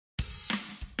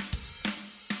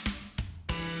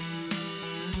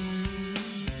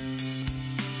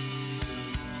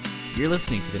You're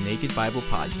listening to the Naked Bible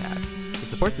Podcast. To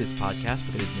support this podcast,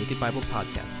 go to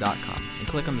nakedbiblepodcast.com and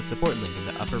click on the support link in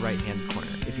the upper right-hand corner.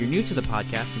 If you're new to the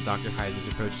podcast and Dr. Heiser's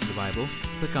approach to the Bible,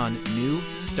 click on New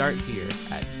Start Here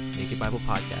at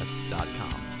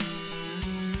nakedbiblepodcast.com.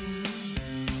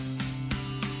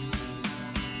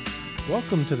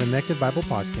 Welcome to the Naked Bible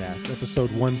Podcast, episode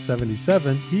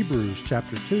 177, Hebrews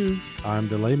chapter 2. I'm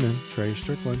the layman, Trey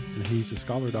Strickland, and he's the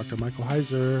scholar, Dr. Michael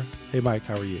Heiser. Hey, Mike,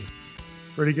 how are you?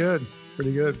 Pretty good.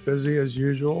 Busy as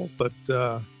usual, but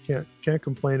can't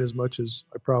complain as much as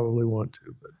I probably want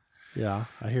to. But yeah,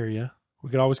 I hear you. We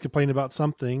could always complain about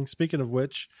something. Speaking of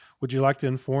which, would you like to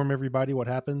inform everybody what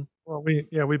happened? Well,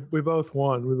 we both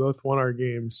won. We both won our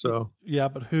games. So yeah,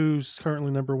 but who's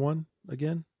currently number one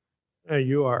again? Hey,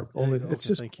 you are. Only okay, it's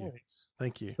just thank points. You.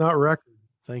 Thank you. It's not record.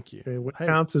 Thank you. Okay, what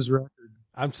counts is record.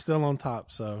 I'm still on top,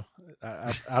 so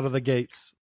out of the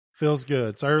gates. Feels good.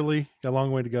 It's early. Got a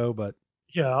long way to go, but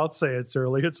yeah, I'll say it's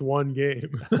early. It's one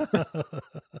game.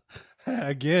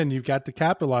 Again, you've got to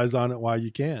capitalize on it while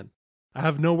you can. I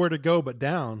have nowhere to go but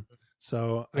down,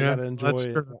 so I got to enjoy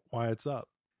why it's up.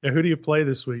 Yeah, who do you play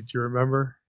this week? Do you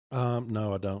remember?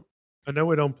 No, I don't. I know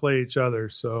we don't play each other,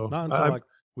 so not until like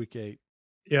week 8.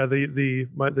 Yeah, in the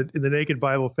Naked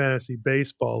Bible Fantasy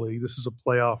Baseball League, this is a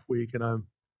playoff week, and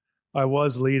I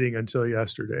was leading until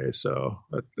yesterday, so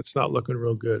it's not looking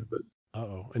real good. But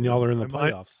and y'all are in the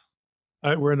playoffs.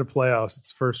 We're in the playoffs.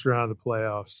 It's the first round of the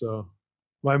playoffs, so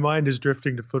my mind is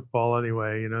drifting to football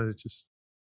anyway. You know, it's just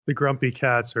the grumpy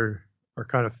cats are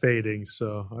kind of fading,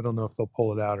 so I don't know if they'll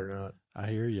pull it out or not. I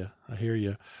hear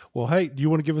you. Well, hey, do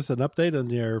you want to give us an update on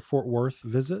your Fort Worth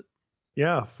visit?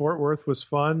 Yeah, Fort Worth was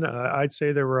fun. I'd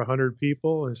say there were 100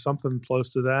 people and something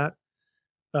close to that.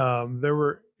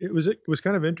 It was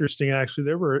kind of interesting, actually.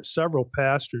 There were several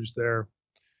pastors there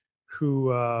who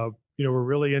were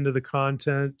really into the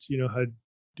content, had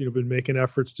been making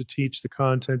efforts to teach the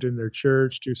content in their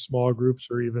church to small groups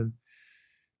or even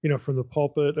from the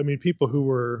pulpit. I mean, people who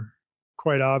were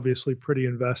quite obviously pretty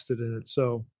invested in it.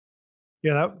 So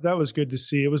yeah, that was good to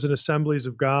see. It was an Assemblies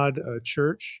of God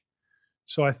church.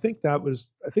 So I think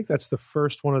that's the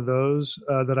first one of those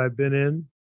that I've been in.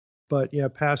 But yeah,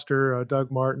 Pastor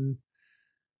Doug Martin,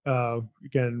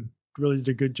 again, really did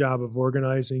a good job of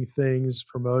organizing things,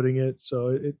 promoting it.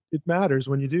 So it matters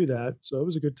when you do that. So it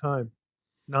was a good time.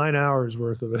 9 hours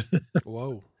worth of it.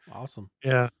 Whoa, awesome.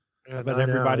 Yeah. I bet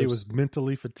everybody was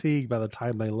mentally fatigued by the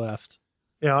time they left.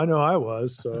 Yeah, I know I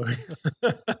was. So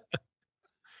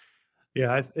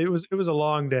yeah, it was a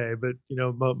long day, but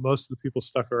most of the people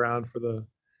stuck around for the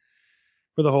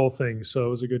whole thing. So it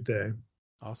was a good day.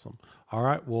 Awesome. All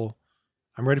right. Well,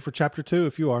 I'm ready for chapter 2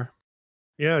 if you are.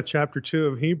 Yeah, chapter 2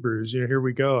 of Hebrews. Here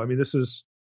we go. I mean, this is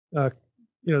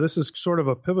sort of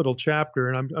a pivotal chapter,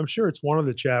 and I'm sure it's one of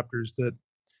the chapters that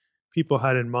people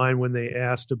had in mind when they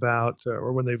asked about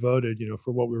or when they voted,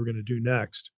 for what we were going to do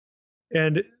next.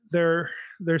 And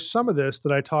there's some of this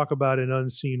that I talk about in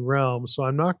Unseen Realm, so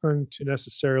I'm not going to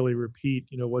necessarily repeat,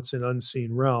 what's in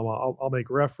Unseen Realm. I'll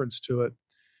make reference to it.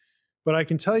 But I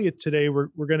can tell you today we're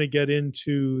going to get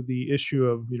into the issue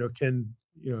of, can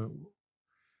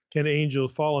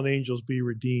fallen angels be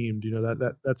redeemed?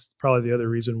 That's probably the other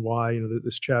reason why,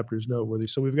 this chapter is noteworthy.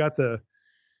 So we've got the,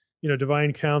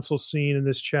 divine counsel scene in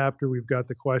this chapter. We've got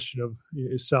the question of,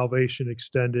 is salvation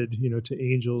extended, to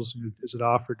angels? Is it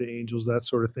offered to angels? That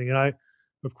sort of thing. And I,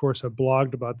 of course, have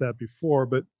blogged about that before,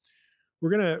 but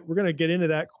we're gonna get into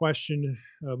that question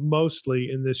mostly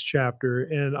in this chapter.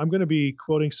 And I'm going to be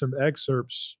quoting some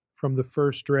excerpts from the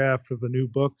first draft of a new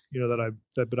book, that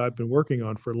I've been working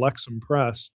on for Lexham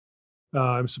Press.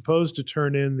 I'm supposed to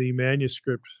turn in the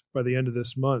manuscript by the end of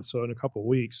this month, so in a couple of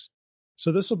weeks.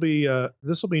 So this will be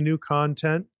new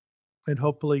content, and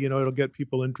hopefully, it'll get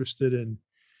people interested in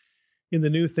the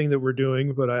new thing that we're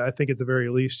doing. But I think at the very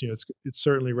least, it's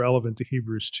certainly relevant to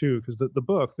Hebrews 2, because the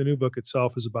new book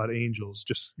itself is about angels,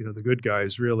 just the good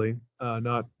guys, really,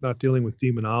 not dealing with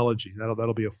demonology.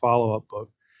 That'll be a follow-up book.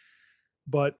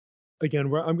 But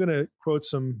again, I'm going to quote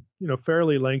some,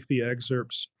 fairly lengthy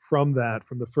excerpts from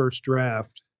the first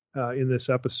draft in this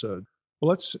episode. Well,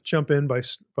 let's jump in by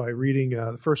reading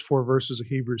the first 4 verses of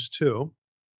Hebrews 2,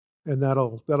 and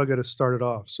that'll get us started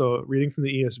off. So, reading from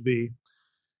the ESV,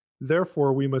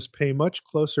 therefore we must pay much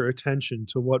closer attention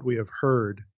to what we have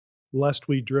heard, lest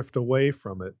we drift away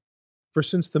from it. For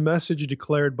since the message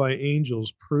declared by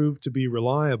angels proved to be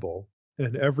reliable,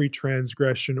 and every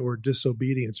transgression or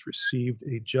disobedience received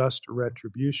a just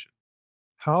retribution,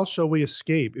 how shall we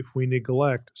escape if we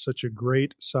neglect such a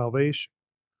great salvation?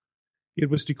 It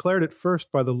was declared at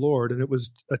first by the Lord, and it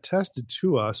was attested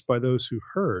to us by those who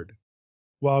heard.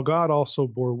 while God also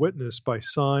bore witness by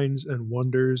signs and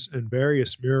wonders and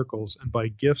various miracles and by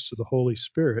gifts of the Holy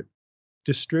Spirit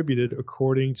distributed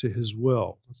according to his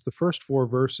will. That's the first 4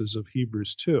 verses of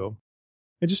Hebrews 2.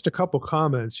 And just a couple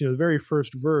comments. The very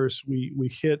first verse,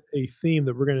 we hit a theme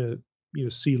that we're going to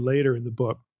see later in the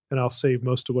book, and I'll save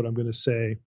most of what I'm going to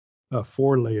say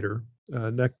for later.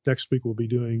 Next week we'll be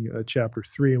doing chapter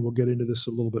 3, and we'll get into this a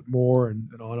little bit more and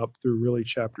on up through really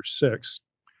chapter 6.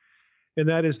 And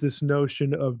that is this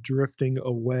notion of drifting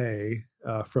away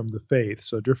from the faith.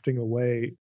 So drifting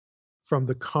away from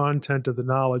the content of the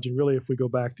knowledge, and really, if we go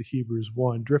back to Hebrews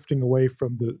 1, drifting away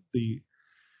from the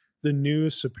new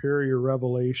superior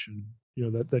revelation,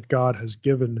 that God has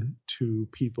given to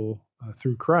people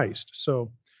through Christ.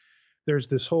 So there's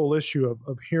this whole issue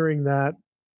of hearing that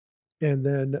and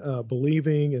then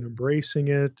believing and embracing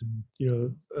it,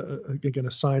 and again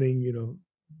assigning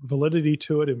validity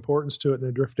to it, importance to it, and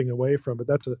then drifting away from it.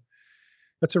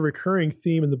 That's a recurring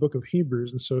theme in the book of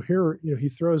Hebrews, and so here he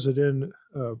throws it in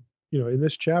in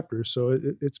this chapter. So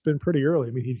it's been pretty early.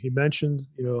 I mean, he mentioned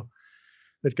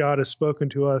that God has spoken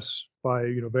to us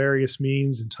by various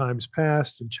means in times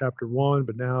past in chapter 1,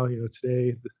 but now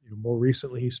today, more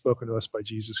recently, he's spoken to us by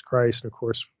Jesus Christ. And of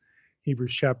course,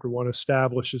 Hebrews chapter 1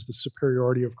 establishes the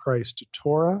superiority of Christ to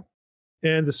Torah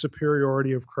and the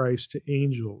superiority of Christ to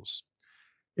angels.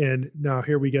 And now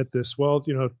here we get this, well,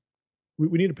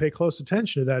 we need to pay close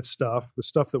attention to that stuff, the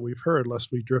stuff that we've heard,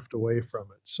 lest we drift away from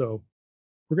it. So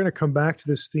we're going to come back to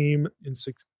this theme in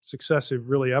successive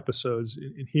really episodes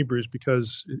in Hebrews,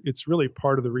 because it's really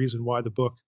part of the reason why the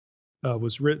book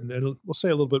was written. And we'll say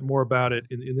a little bit more about it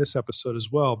in this episode as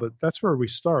well. But that's where we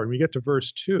start. When we get to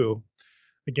verse 2,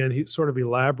 again, he's sort of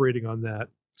elaborating on that.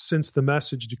 Since the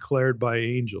message declared by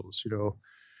angels,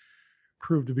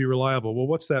 proved to be reliable. Well,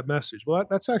 what's that message? Well,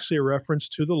 that's actually a reference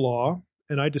to the law.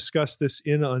 And I discussed this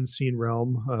in Unseen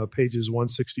Realm, pages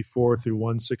 164 through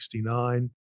 169.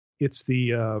 It's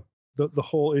the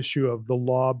whole issue of the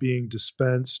law being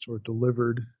dispensed or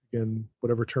delivered, again,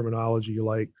 whatever terminology you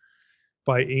like,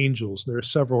 by angels. There are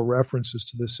several references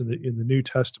to this in the New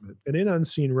Testament. And in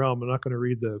Unseen Realm, I'm not going to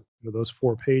read those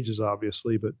 4 pages,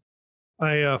 obviously, but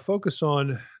I focus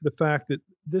on the fact that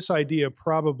this idea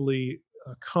probably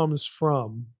comes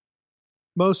from,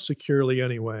 most securely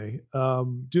anyway,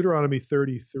 Deuteronomy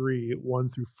 33, 1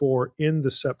 through 4 in the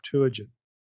Septuagint.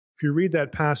 If you read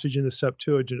that passage in the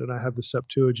Septuagint, and I have the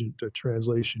Septuagint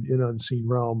translation in Unseen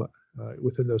Realm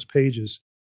within those pages,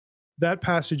 that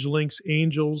passage links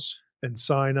angels and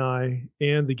Sinai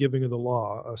and the giving of the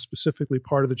law. Specifically,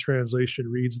 part of the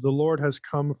translation reads, "The Lord has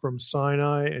come from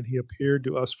Sinai, and he appeared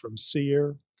to us from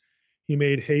Seir. He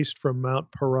made haste from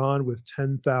Mount Paran with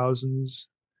 10,000s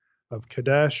of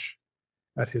Kadesh.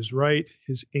 At his right,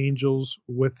 his angels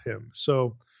with him."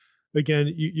 So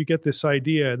again, you get this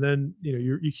idea, and then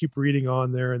you keep reading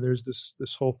on there, and there's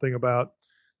this whole thing about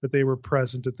that they were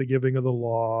present at the giving of the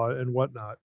law and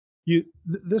whatnot.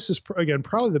 This is again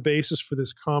probably the basis for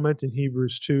this comment in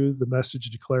Hebrews 2, the message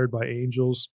declared by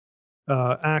angels.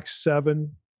 Acts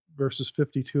 7 verses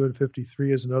 52 and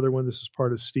 53 is another one. This is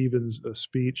part of Stephen's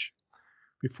speech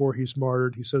before he's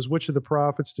martyred. He says, "Which of the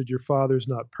prophets did your fathers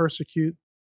not persecute?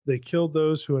 They killed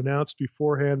those who announced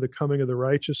beforehand the coming of the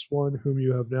righteous one, whom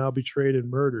you have now betrayed and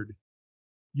murdered.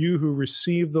 You who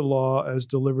received the law as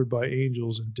delivered by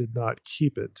angels and did not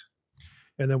keep it."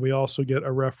 And then we also get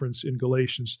a reference in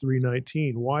Galatians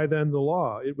 3:19. "Why then the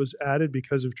law? It was added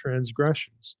because of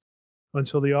transgressions,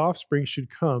 until the offspring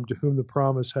should come to whom the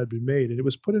promise had been made. And it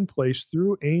was put in place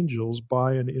through angels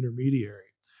by an intermediary."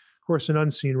 Of course, in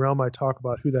Unseen Realm, I talk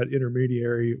about who that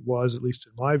intermediary was, at least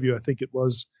in my view. I think it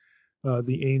was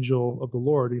the angel of the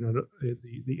Lord,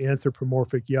 the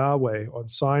anthropomorphic Yahweh on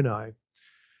Sinai.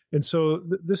 And so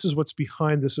this is what's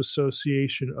behind this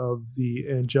association of the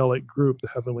angelic group, the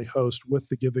heavenly host, with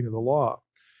the giving of the law.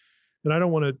 And I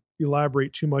don't want to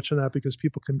elaborate too much on that, because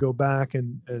people can go back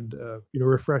and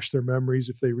refresh their memories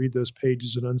if they read those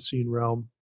pages in Unseen Realm.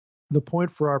 The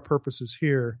point for our purposes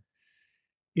here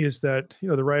is that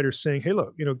the writer's saying, hey,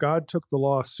 look, God took the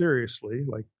law seriously,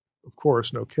 like, of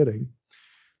course, no kidding.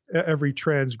 Every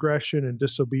transgression and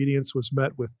disobedience was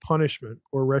met with punishment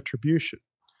or retribution.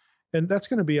 And that's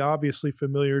going to be obviously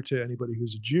familiar to anybody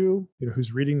who's a Jew,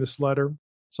 who's reading this letter.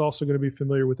 It's also going to be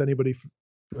familiar with anybody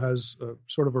who has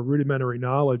sort of a rudimentary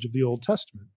knowledge of the Old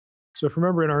Testament. So if you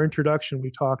remember in our introduction,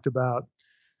 we talked about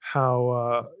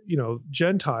how,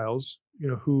 Gentiles,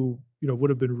 who, would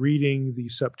have been reading the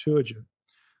Septuagint,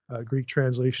 Greek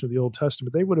translation of the Old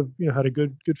Testament, they would have had a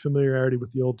good familiarity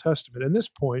with the Old Testament. And this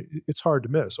point, it's hard to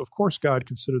miss. Of course, God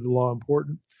considered the law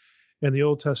important, and the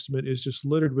Old Testament is just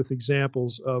littered with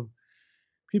examples of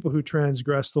people who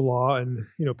transgressed the law and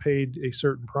paid a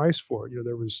certain price for it.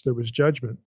 There was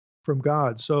judgment from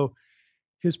God. So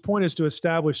his point is to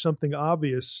establish something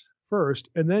obvious first,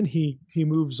 and then he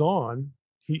moves on.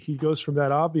 He goes from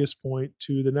that obvious point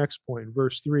to the next point.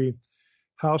 Verse 3,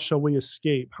 how shall we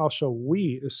escape? How shall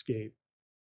we escape?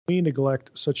 We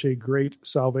neglect such a great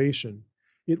salvation.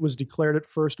 It was declared at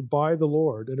first by the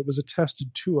Lord, and it was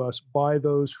attested to us by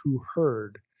those who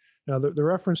heard. Now, the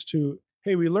reference to,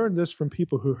 hey, we learned this from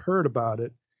people who heard about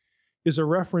it, is a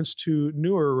reference to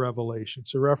newer revelation.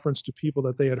 It's a reference to people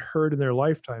that they had heard in their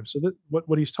lifetime. So that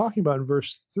what he's talking about in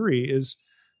verse 3 is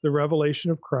the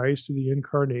revelation of Christ, the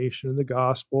incarnation, and the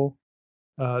gospel,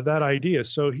 that idea.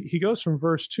 So he goes from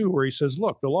verse 2 where he says,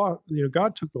 look, the law,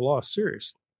 God took the law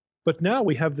seriously. But now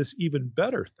we have this even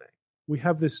better thing. We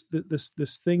have this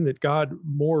thing that God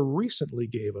more recently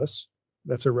gave us.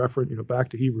 That's a reference, back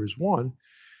to Hebrews 1.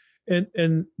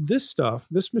 And this stuff,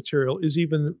 this material is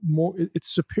even more,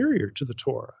 it's superior to the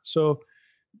Torah. So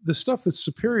the stuff that's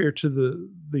superior to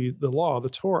the law, the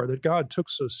Torah, that God took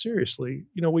so seriously,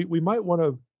 we might want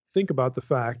to think about the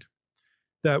fact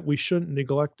that we shouldn't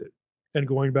neglect it. And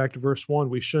going back to verse 1,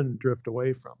 we shouldn't drift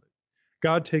away from it.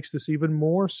 God takes this even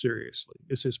more seriously,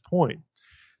 is his point.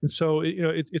 And so,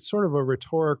 it's sort of a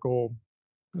rhetorical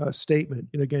statement,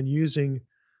 and again, using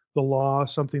the law,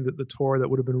 something that the Torah that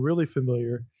would have been really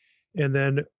familiar, and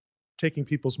then taking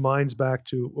people's minds back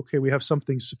to, okay, we have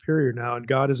something superior now, and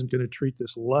God isn't going to treat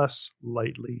this less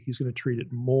lightly. He's going to treat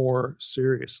it more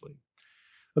seriously.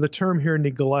 Now, the term here,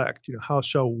 neglect, how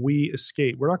shall we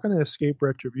escape? We're not going to escape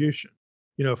retribution,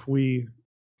 if we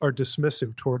are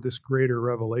dismissive toward this greater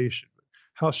revelation.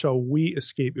 How shall we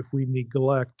escape if we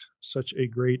neglect such a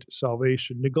great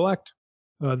salvation? Neglect,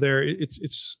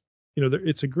 it's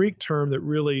a Greek term that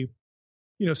really,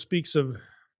 speaks of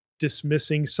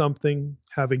dismissing something,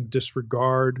 having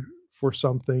disregard for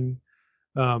something,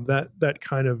 that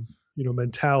kind of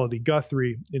mentality.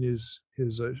 Guthrie, in his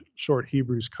short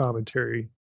Hebrews commentary,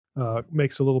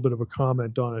 makes a little bit of a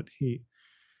comment on it.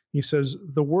 He says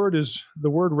the word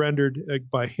rendered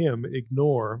by him,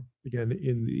 ignore, again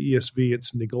in the ESV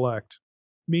it's neglect,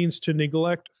 means to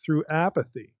neglect through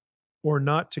apathy or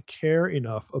not to care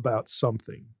enough about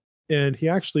something. And he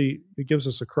gives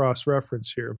us a cross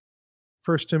reference here.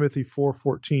 1 Timothy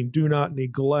 4:14, do not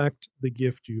neglect the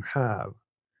gift you have,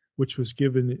 which was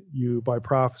given you by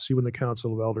prophecy when the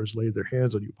council of elders laid their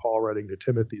hands on you. Paul writing to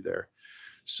Timothy there.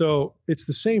 So it's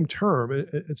the same term.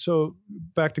 And so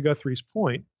back to Guthrie's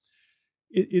point,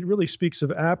 it really speaks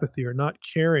of apathy or not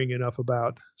caring enough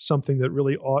about something that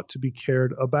really ought to be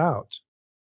cared about.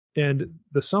 And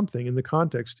the something in the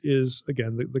context is,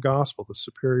 again, the gospel, the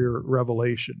superior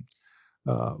revelation,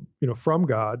 from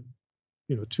God,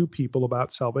 to people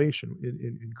about salvation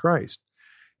in Christ.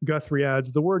 Guthrie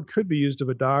adds, the word could be used of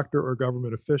a doctor or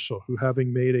government official who,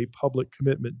 having made a public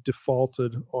commitment,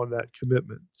 defaulted on that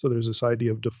commitment. So there's this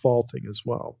idea of defaulting as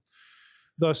well.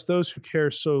 Thus, those who care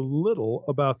so little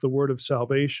about the word of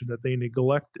salvation that they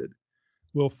neglected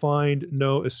will find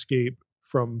no escape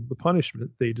from the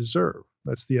punishment they deserve.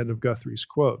 That's the end of Guthrie's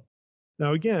quote.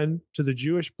 Now, again, to the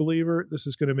Jewish believer, this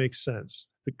is going to make sense.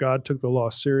 That God took the law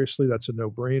seriously, that's a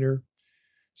no-brainer.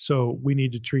 So we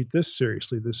need to treat this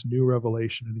seriously, this new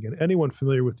revelation. And again, anyone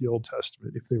familiar with the Old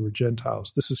Testament, if they were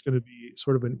Gentiles, this is going to be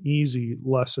sort of an easy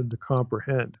lesson to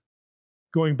comprehend.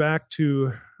 Going back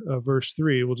to verse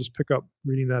 3, we'll just pick up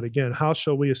reading that again. How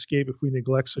shall we escape if we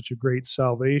neglect such a great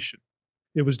salvation?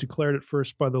 It was declared at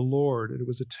first by the Lord, and it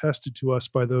was attested to us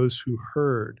by those who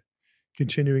heard.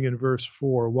 Continuing in verse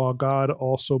 4, while God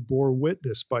also bore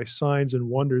witness by signs and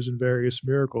wonders and various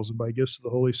miracles and by gifts of the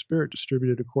Holy Spirit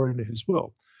distributed according to his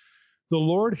will. The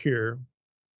Lord here,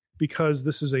 because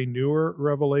this is a newer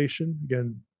revelation,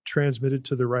 again, transmitted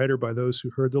to the writer by those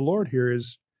who heard, the Lord here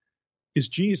is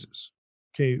Jesus.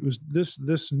 Okay, it was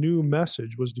this new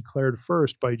message was declared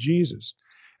first by Jesus.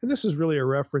 And this is really a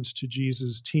reference to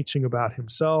Jesus teaching about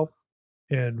himself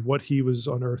and what he was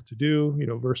on earth to do.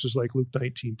 Verses like Luke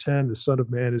 19:10, the Son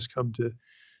of Man has come to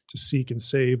seek and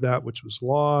save that which was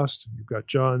lost. You've got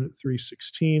John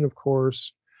 3:16, of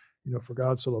course. For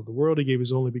God so loved the world, he gave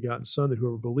his only begotten Son, that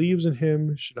whoever believes in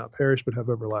him should not perish but have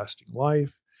everlasting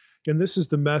life. Again, this is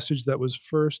the message that was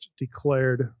first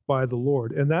declared by the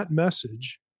Lord. And that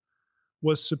message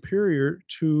was superior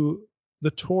to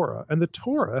the Torah. And the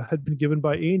Torah had been given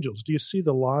by angels. Do you see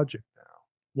the logic now?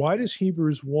 Why does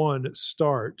Hebrews 1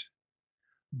 start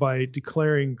by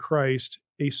declaring Christ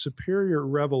a superior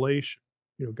revelation?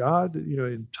 God,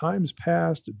 in times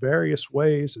past, in various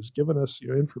ways, has given us,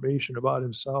 information about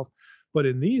himself. But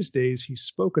in these days, he's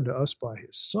spoken to us by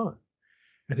his Son.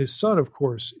 And his Son, of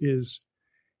course, is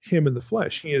him in the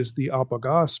flesh. He is the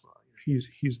apogasma. He's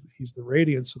the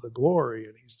radiance of the glory,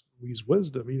 and he's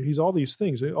wisdom. He's all these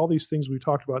things we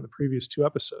talked about in the previous two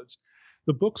episodes.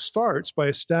 The book starts by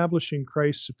establishing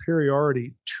Christ's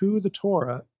superiority to the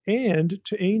Torah and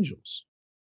to angels.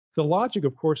 The logic,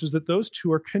 of course, is that those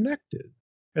two are connected.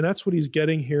 And that's what he's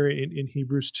getting here in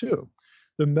Hebrews 2.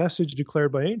 The message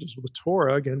declared by angels. Well, the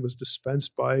Torah, again, was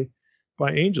dispensed by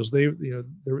angels.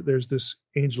 There's this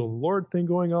angel of the Lord thing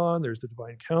going on. There's the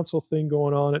divine council thing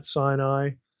going on at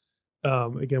Sinai.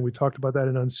 Again, we talked about that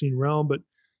in Unseen Realm. But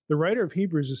the writer of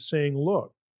Hebrews is saying,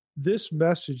 look, this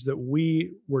message that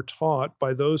we were taught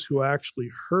by those who actually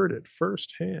heard it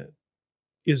firsthand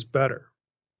is better.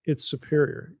 It's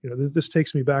superior. This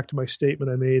takes me back to my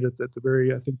statement I made at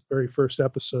the very first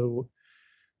episode,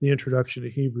 the introduction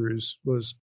to Hebrews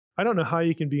was, I don't know how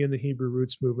you can be in the Hebrew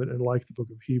roots movement and like the book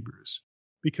of Hebrews,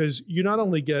 because you not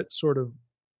only get sort of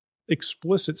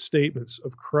explicit statements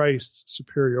of Christ's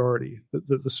superiority,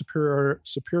 the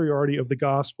superiority of the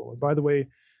gospel. And by the way,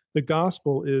 the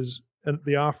gospel is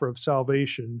the offer of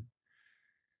salvation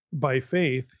by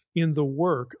faith in the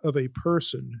work of a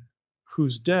person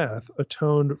whose death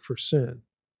atoned for sin.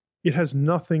 It has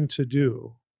nothing to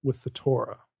do with the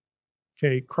Torah.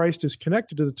 Okay, Christ is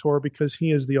connected to the Torah because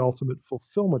he is the ultimate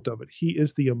fulfillment of it. He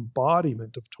is the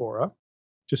embodiment of Torah,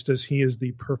 just as he is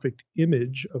the perfect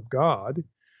image of God.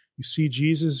 You see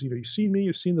Jesus, you've seen me,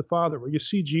 you've seen the Father. Well, you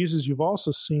see Jesus, you've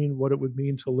also seen what it would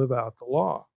mean to live out the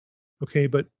law. Okay,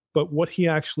 but what he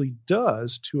actually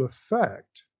does to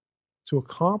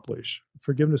accomplish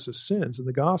forgiveness of sins in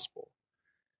the gospel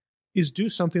is do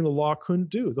something the law couldn't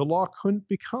do. The law couldn't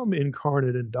become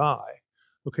incarnate and die.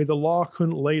 Okay, the law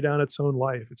couldn't lay down its own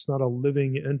life. It's not a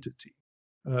living entity.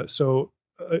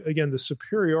 Again, the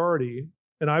superiority,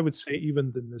 and I would say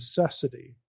even the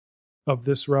necessity of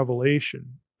this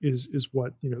revelation is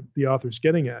what the author's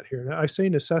getting at here. And I say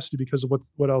necessity because of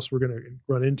what else we're going to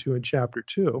run into in chapter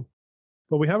 2.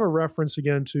 But we have a reference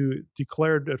again to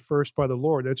declared at first by the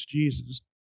Lord. That's Jesus.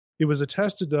 It was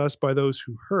attested to us by those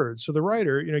who heard. So the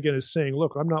writer, again, is saying,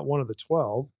 look, I'm not one of the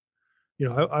 12.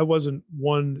 I wasn't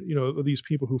one, of these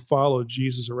people who followed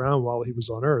Jesus around while he was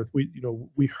on earth.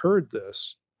 We heard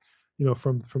this,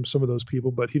 from some of those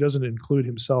people, but he doesn't include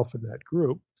himself in that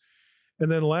group.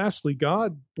 And then lastly,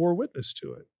 God bore witness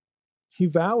to it. He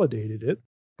validated it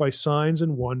by signs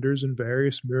and wonders and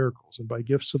various miracles and by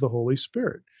gifts of the Holy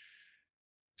Spirit,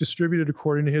 distributed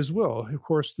according to his will. Of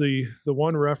course, the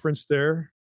one reference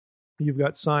there, you've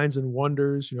got signs and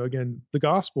wonders. Again, the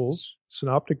Gospels,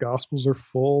 synoptic Gospels, are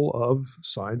full of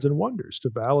signs and wonders to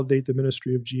validate the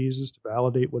ministry of Jesus, to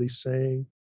validate what he's saying.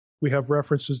 We have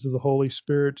references to the Holy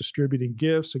Spirit distributing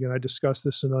gifts. Again, I discussed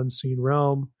this in Unseen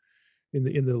Realm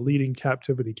in the leading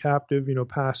captivity captive,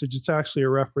 passage. It's actually a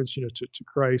reference, to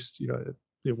Christ,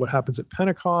 what happens at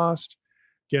Pentecost.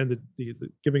 Again, the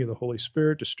giving of the Holy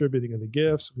Spirit, distributing of the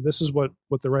gifts. This is what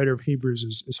the writer of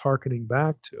Hebrews is hearkening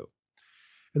back to.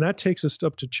 And that takes us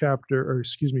up to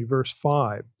verse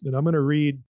 5. And I'm going to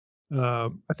read, I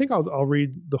think I'll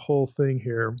read the whole thing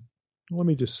here. Let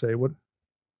me just say,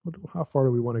 how far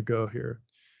do we want to go here?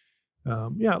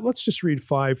 Let's just read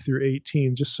 5 through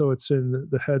 18, just so it's in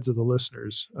the heads of the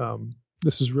listeners.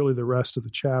 This is really the rest of the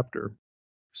chapter.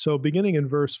 So beginning in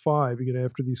verse 5,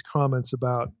 after these comments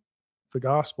about the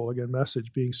gospel, again,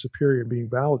 message being superior and being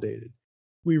validated,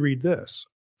 we read this: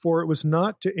 For it was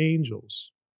not to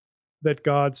angels that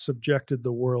God subjected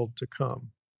the world to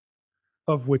come,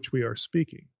 of which we are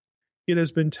speaking. It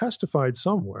has been testified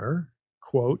somewhere,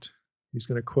 quote, he's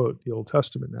going to quote the Old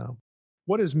Testament now,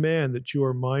 what is man that you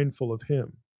are mindful of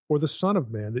him, or the son of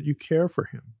man that you care for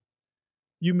him?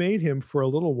 You made him for a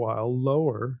little while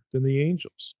lower than the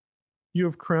angels. You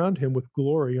have crowned him with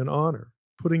glory and honor,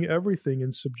 putting everything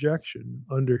in subjection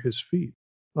under his feet,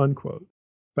 unquote.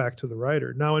 Back to the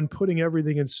writer. Now, in putting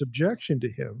everything in subjection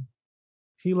to him,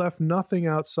 he left nothing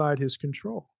outside his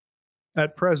control.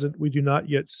 At present, we do not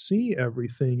yet see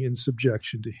everything in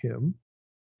subjection to him,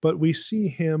 but we see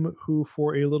him who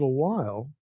for a little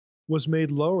while was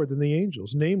made lower than the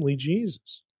angels, namely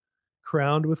Jesus,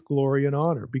 crowned with glory and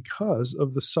honor because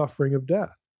of the suffering of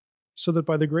death, so that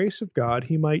by the grace of God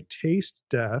he might taste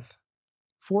death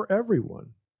for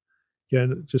everyone.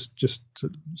 Again, just to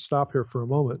stop here for a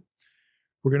moment,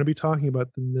 we're going to be talking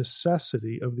about the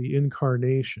necessity of the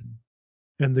incarnation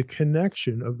and the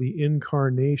connection of the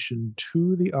incarnation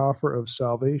to the offer of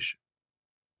salvation.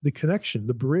 The connection,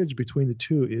 the bridge between the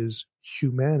two is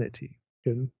humanity.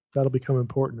 And that'll become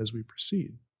important as we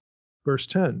proceed. Verse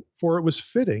 10, For it was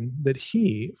fitting that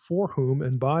he, for whom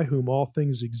and by whom all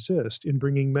things exist, in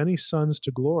bringing many sons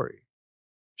to glory,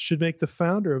 should make the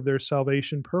founder of their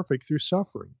salvation perfect through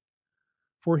suffering.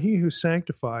 For he who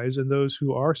sanctifies and those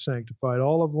who are sanctified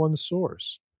all of one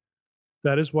source.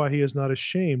 That is why he is not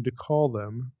ashamed to call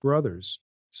them brothers,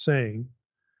 saying,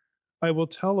 I will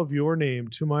tell of your name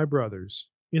to my brothers.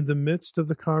 In the midst of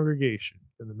the congregation,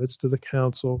 in the midst of the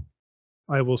council,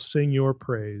 I will sing your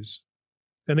praise.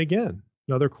 And again,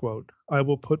 another quote, I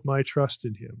will put my trust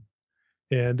in him.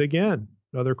 And again,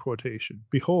 another quotation,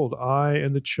 behold, I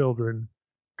and the children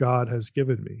God has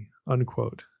given me,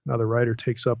 unquote. Now the writer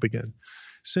takes up again.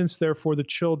 Since therefore the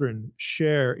children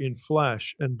share in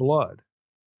flesh and blood,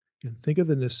 and think of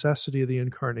the necessity of the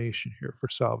incarnation here for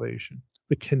salvation,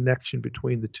 the connection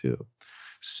between the two.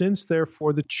 Since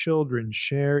therefore the children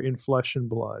share in flesh and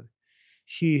blood,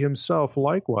 he himself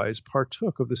likewise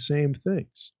partook of the same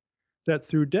things, that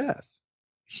through death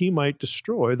he might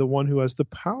destroy the one who has the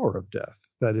power of death,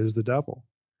 that is, the devil,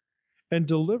 and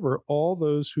deliver all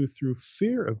those who through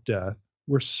fear of death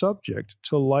were subject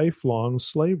to lifelong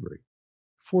slavery.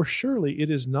 For surely it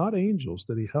is not angels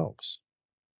that he helps,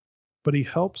 but he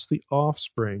helps the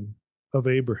offspring of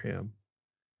Abraham.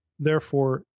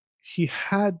 Therefore, he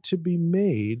had to be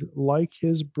made like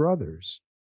his brothers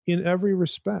in every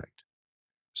respect,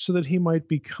 so that he might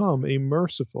become a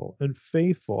merciful and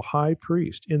faithful high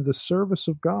priest in the service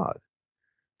of God,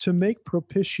 to make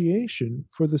propitiation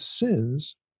for the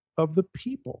sins of the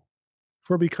people.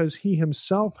 For because he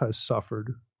himself has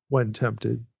suffered when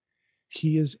tempted,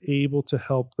 he is able to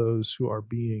help those who are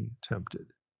being tempted.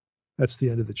 That's the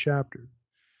end of the chapter.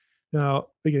 Now,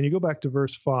 again, you go back to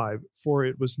verse 5, for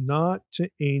it was not to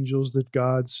angels that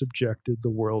God subjected the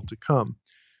world to come.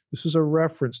 This is a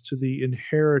reference to the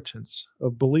inheritance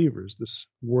of believers, this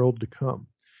world to come.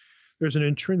 There's an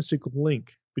intrinsic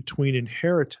link between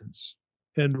inheritance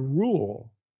and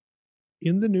rule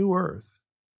in the new earth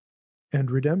and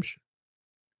redemption.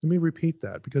 Let me repeat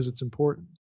that because it's important.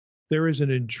 There is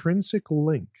an intrinsic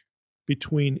link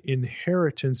between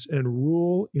inheritance and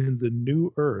rule in the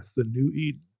new earth, the new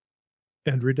Eden,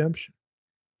 and redemption.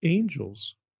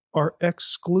 Angels are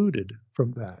excluded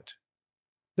from that.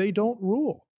 They don't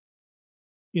rule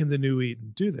in the new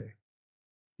Eden, do they?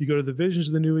 You go to the visions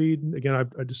of the new Eden. Again,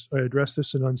 I addressed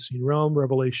this in Unseen Realm,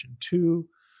 Revelation 2,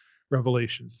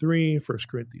 Revelation 3, 1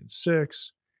 Corinthians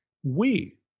 6.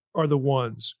 We are the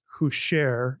ones who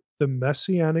share the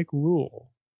messianic rule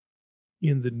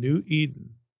in the new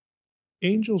Eden.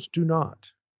 Angels do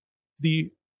not.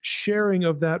 The sharing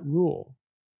of that rule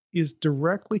is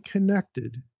directly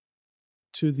connected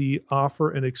to the offer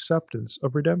and acceptance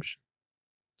of redemption,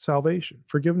 salvation,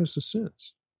 forgiveness of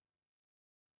sins.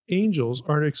 Angels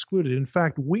aren't excluded. In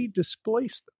fact, we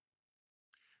displace them.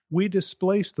 We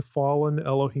displace the fallen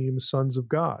Elohim sons of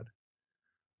God.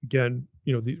 Again,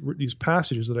 these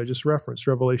passages that I just referenced,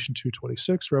 Revelation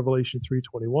 2:26, Revelation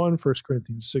 3:21, 1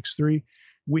 Corinthians 6:3,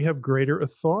 we have greater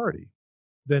authority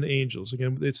than angels.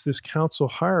 Again, it's this council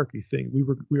hierarchy thing.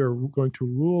 We are going to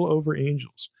rule over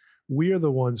angels. We are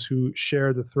the ones who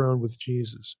share the throne with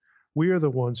Jesus. We are the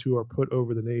ones who are put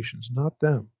over the nations, not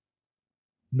them.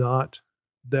 Not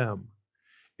them.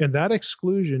 And that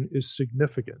exclusion is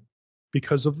significant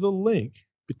because of the link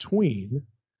between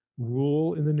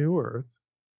rule in the new earth,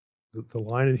 the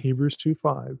line in Hebrews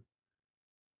 2:5,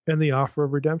 and the offer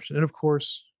of redemption. And of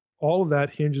course, all of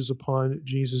that hinges upon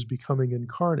Jesus becoming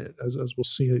incarnate, as we'll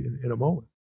see in a moment.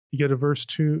 You get to verse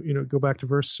 2, go back to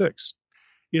verse 6.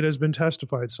 It has been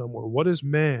testified somewhere. What is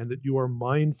man that you are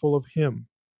mindful of him,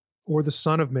 or the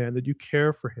Son of Man that you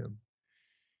care for him?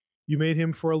 You made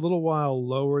him for a little while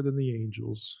lower than the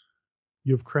angels.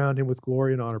 You have crowned him with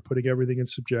glory and honor, putting everything in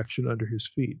subjection under his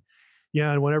feet.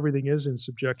 Yeah, and when everything is in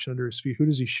subjection under his feet, who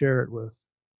does he share it with?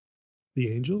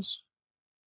 The angels?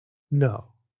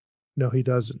 No, he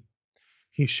doesn't.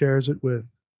 He shares it with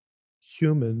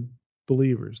human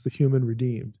believers, the human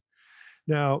redeemed.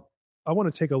 Now, I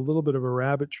want to take a little bit of a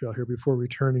rabbit trail here before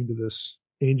returning to this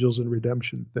angels and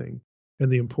redemption thing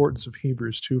and the importance of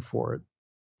Hebrews 2 for it.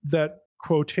 That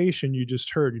quotation you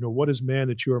just heard, what is man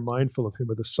that you are mindful of him,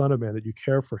 or the Son of Man that you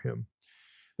care for him?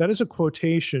 That is a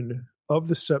quotation of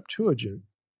the Septuagint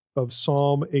of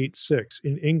Psalm 8:6.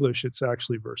 In English, it's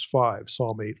actually verse 5,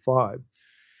 Psalm 8:5.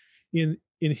 In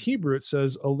Hebrew, it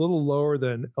says a little lower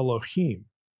than Elohim.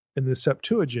 In the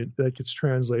Septuagint, that gets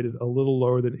translated a little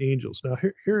lower than angels. Now,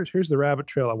 here's the rabbit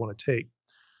trail I want to take.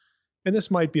 And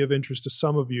this might be of interest to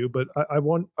some of you, but I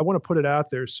want to put it out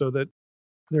there so that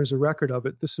there's a record of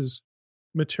it. This is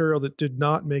material that did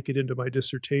not make it into my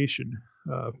dissertation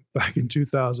back in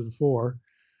 2004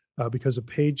 because of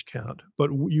page count, but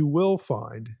you will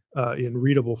find in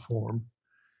readable form,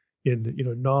 in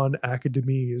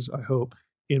non-academies, I hope,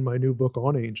 in my new book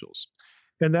on angels.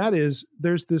 And that is,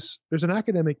 there's an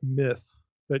academic myth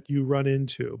that you run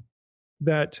into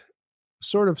that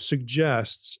sort of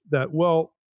suggests that,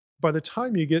 well, by the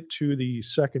time you get to the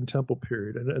Second Temple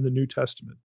period and the New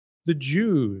Testament, the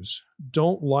Jews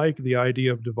don't like the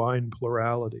idea of divine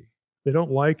plurality. They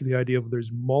don't like the idea of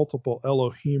there's multiple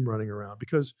Elohim running around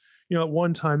because, at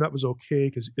one time that was okay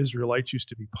because Israelites used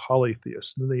to be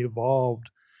polytheists, and then they evolved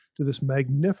to this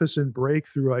magnificent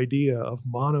breakthrough idea of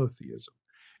monotheism.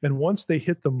 And once they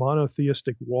hit the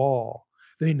monotheistic wall,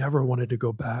 they never wanted to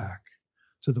go back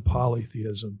to the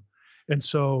polytheism. And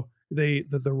so the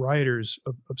writers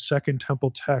of Second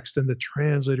Temple text and the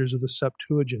translators of the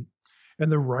Septuagint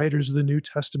and the writers of the New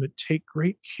Testament take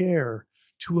great care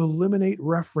to eliminate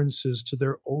references to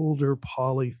their older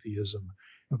polytheism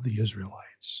of the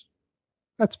Israelites.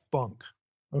 That's bunk,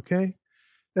 okay?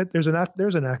 There's an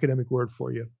academic word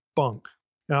for you, bunk.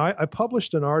 Now, I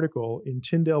published an article in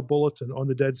Tyndale Bulletin on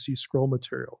the Dead Sea Scroll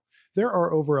material. There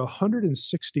are over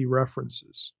 160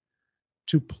 references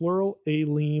to plural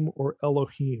Elim or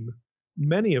Elohim,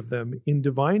 many of them in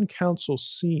divine council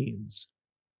scenes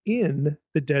in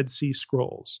the Dead Sea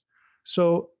Scrolls.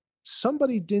 So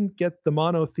somebody didn't get the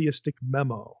monotheistic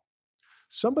memo.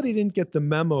 Somebody didn't get the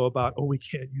memo about, we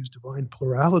can't use divine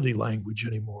plurality language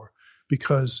anymore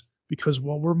because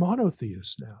well, we're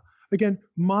monotheists now. Again,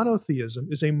 monotheism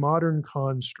is a modern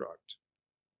construct.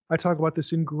 I talk about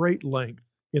this in great length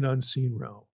in Unseen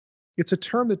Realm. It's a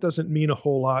term that doesn't mean a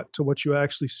whole lot to what you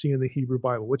actually see in the Hebrew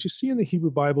Bible. What you see in the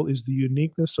Hebrew Bible is the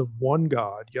uniqueness of one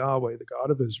God, Yahweh, the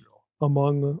God of Israel,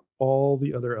 among all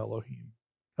the other Elohim.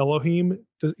 Elohim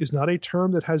is not a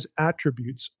term that has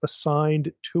attributes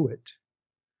assigned to it.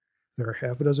 There are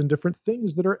half a dozen different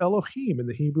things that are Elohim in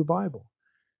the Hebrew Bible.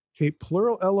 Okay,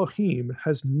 plural Elohim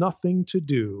has nothing to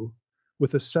do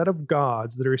with a set of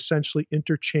gods that are essentially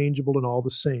interchangeable and all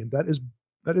the same.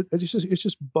 It's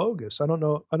just bogus. I don't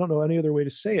know any other way to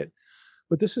say it.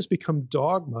 But this has become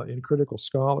dogma in critical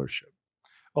scholarship,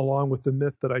 along with the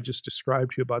myth that I just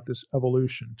described to you about this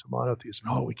evolution to monotheism.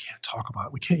 We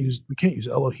can't use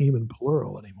Elohim in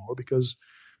plural anymore because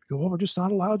we're just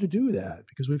not allowed to do that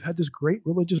because we've had this great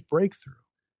religious breakthrough.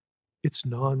 It's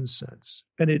nonsense.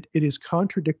 And it is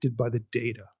contradicted by the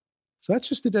data. So that's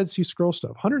just the Dead Sea Scroll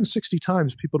stuff. 160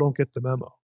 times people don't get the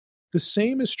memo. The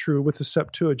same is true with the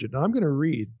Septuagint. Now I'm going to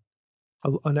read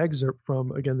an excerpt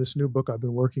from, again, this new book I've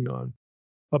been working on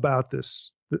about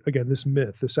this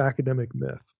myth, this academic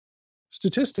myth.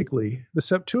 Statistically, the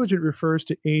Septuagint refers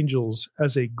to angels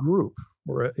as a group,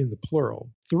 or in the plural,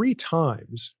 3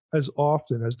 times as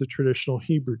often as the traditional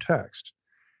Hebrew text.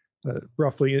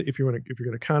 Roughly, if you're going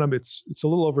to count them, it's a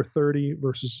little over 30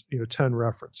 versus 10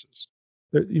 references.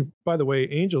 By the way,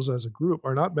 angels as a group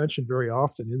are not mentioned very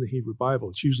often in the Hebrew Bible.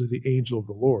 It's usually the angel of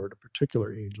the Lord, a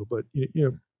particular angel, but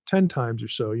 10 times or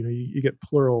so, you get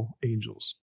plural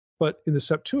angels. But in the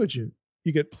Septuagint,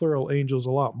 you get plural angels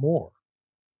a lot more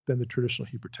than the traditional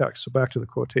Hebrew text. So back to the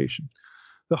quotation.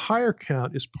 The higher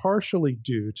count is partially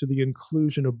due to the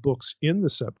inclusion of books in the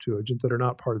Septuagint that are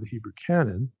not part of the Hebrew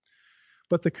canon,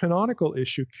 but the canonical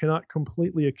issue cannot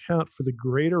completely account for the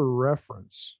greater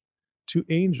reference to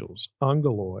angels,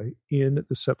 angeloi, in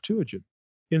the Septuagint.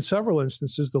 In several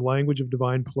instances, the language of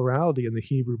divine plurality in the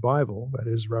Hebrew Bible, that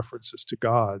is, references to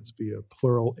gods via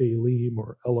plural Elim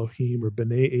or Elohim or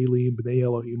B'nai Elim, B'nai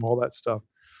Elohim, all that stuff,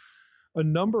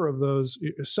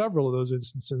 several of those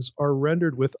instances are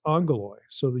rendered with angeloi.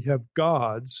 So you have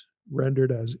gods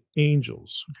rendered as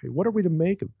angels. Okay, what are we to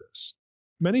make of this?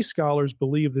 Many scholars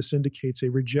believe this indicates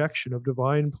a rejection of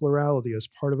divine plurality as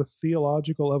part of a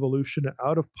theological evolution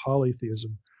out of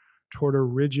polytheism toward a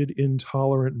rigid,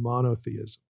 intolerant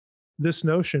monotheism. This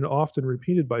notion, often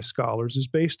repeated by scholars, is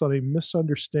based on a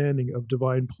misunderstanding of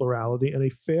divine plurality and a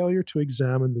failure to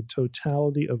examine the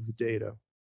totality of the data.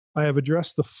 I have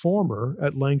addressed the former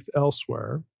at length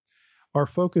elsewhere. Our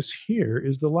focus here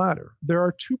is the latter. There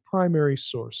are 2 primary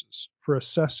sources for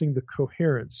assessing the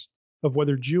coherence of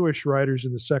whether Jewish writers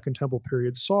in the Second Temple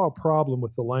period saw a problem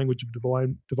with the language of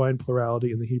divine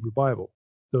plurality in the Hebrew Bible.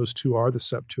 Those 2 are the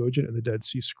Septuagint and the Dead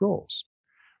Sea Scrolls.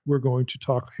 We're going to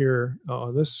talk here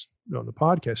on the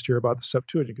podcast here about the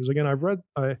Septuagint because again, I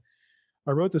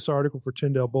wrote this article for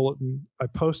Tyndale Bulletin. I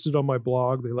posted on my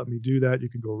blog. They let me do that. You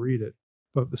can go read it.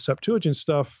 But the Septuagint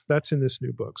stuff, that's in this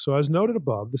new book. So as noted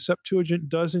above, the Septuagint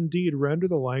does indeed render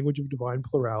the language of divine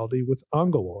plurality with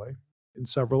angeloi in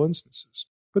several instances.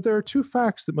 But there are 2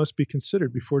 facts that must be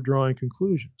considered before drawing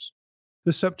conclusions.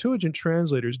 The Septuagint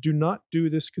translators do not do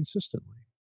this consistently.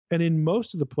 And in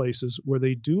most of the places where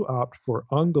they do opt for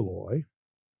angeloi,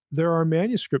 there are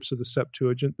manuscripts of the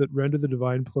Septuagint that render the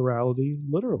divine plurality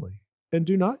literally and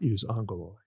do not use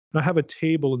angeloi. And I have a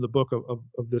table in the book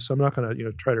of this. I'm not going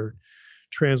to, try to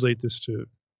translate this to,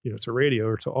 to radio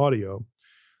or to audio,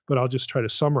 but I'll just try to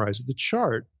summarize it. The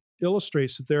chart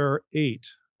illustrates that there are 8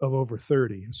 of over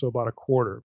 30, so about a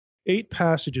quarter. 8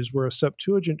 passages where a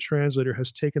Septuagint translator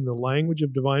has taken the language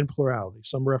of divine plurality,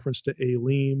 some reference to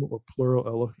Elim or plural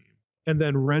Elohim, and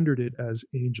then rendered it as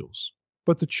angels.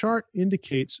 But the chart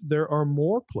indicates there are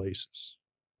more places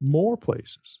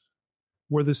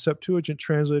where the Septuagint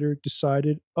translator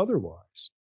decided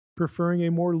otherwise, preferring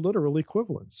a more literal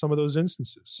equivalent. Some of those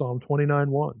instances, Psalm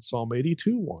 29:1, Psalm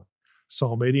 82:1,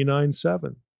 Psalm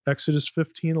 89:7, Exodus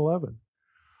 15:11,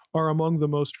 are among the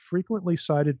most frequently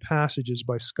cited passages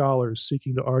by scholars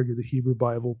seeking to argue the Hebrew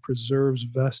Bible preserves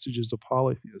vestiges of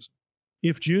polytheism.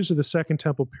 If Jews of the Second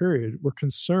Temple period were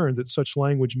concerned that such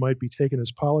language might be taken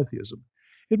as polytheism,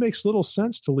 it makes little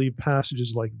sense to leave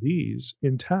passages like these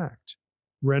intact,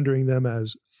 rendering them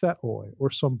as theoi, or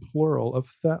some plural of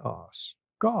theos,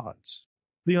 gods.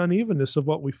 The unevenness of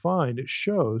what we find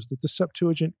shows that the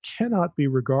Septuagint cannot be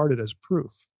regarded as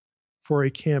proof for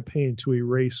a campaign to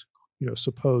erase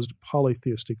supposed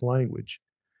polytheistic language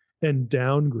and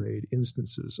downgrade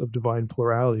instances of divine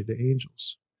plurality to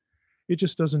angels. It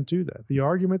just doesn't do that. The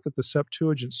argument that the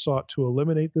Septuagint sought to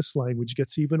eliminate this language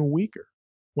gets even weaker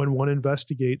when one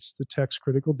investigates the text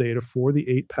critical data for the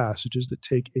 8 passages that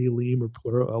take Elim or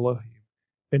plural Elohim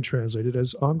and translate it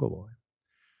as angeloi.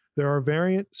 There are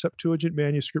variant Septuagint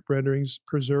manuscript renderings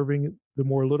preserving the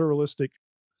more literalistic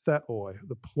theoi,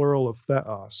 the plural of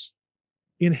theos,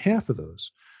 in half of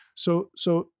those. So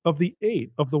of the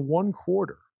 8, of the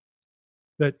 1/4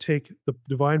 that take the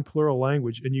divine plural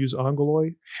language and use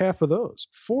angeloi, half of those,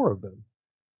 4 of them,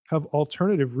 have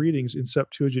alternative readings in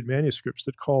Septuagint manuscripts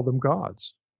that call them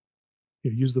gods.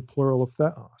 Use the plural of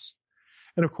theos.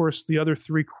 And of course, the other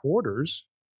 3/4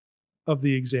 of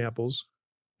the examples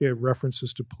have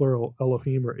references to plural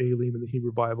Elohim or Elim in the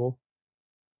Hebrew Bible.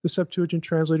 The Septuagint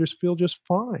translators feel just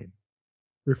fine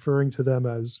referring to them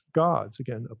as gods,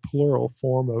 again, a plural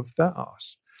form of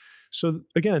theos. So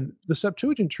again, the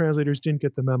Septuagint translators didn't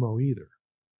get the memo either.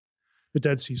 The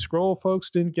Dead Sea Scroll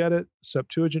folks didn't get it.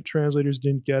 Septuagint translators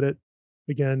didn't get it.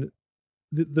 Again,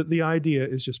 the idea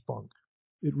is just bunk.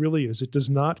 It really is. It does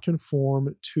not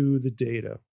conform to the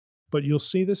data. But you'll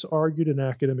see this argued in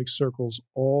academic circles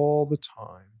all the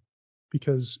time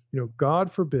because,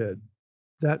 God forbid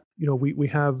that, we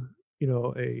have,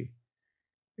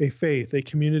 a faith, a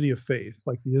community of faith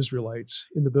like the Israelites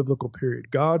in the biblical period.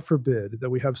 God forbid that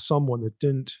we have someone that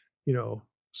didn't,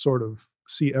 sort of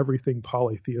see everything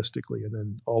polytheistically and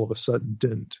then all of a sudden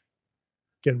didn't.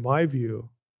 Again, my view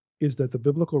is that the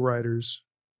biblical writers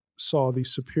saw the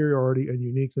superiority and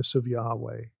uniqueness of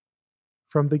Yahweh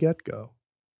from the get-go.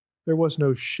 There was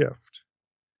no shift.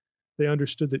 They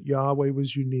understood that Yahweh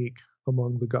was unique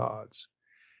among the gods.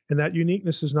 And that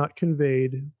uniqueness is not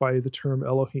conveyed by the term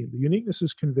Elohim. The uniqueness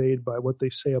is conveyed by what they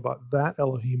say about that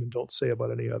Elohim and don't say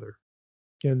about any other.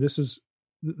 Again, this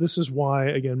is why,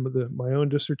 again, my own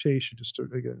dissertation, just to,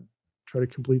 again, try to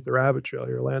complete the rabbit trail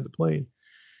here, land the plane,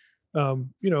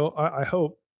 I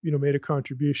hope, made a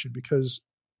contribution because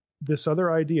this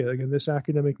other idea, again, this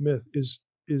academic myth is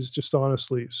just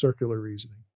honestly circular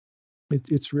reasoning.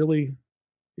 It's really,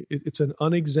 it's an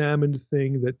unexamined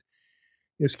thing that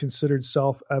is considered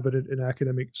self-evident in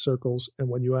academic circles. And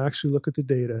when you actually look at the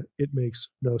data, it makes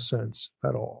no sense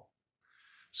at all.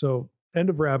 So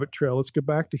end of rabbit trail. Let's get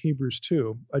back to Hebrews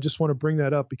 2. I just want to bring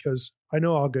that up because I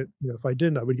know I'll get, if I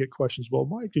didn't, I would get questions. Well,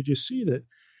 Mike, did you see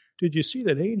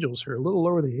that angels are a little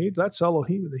lower than angels? That's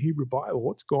Elohim in the Hebrew Bible.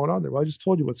 What's going on there? Well, I just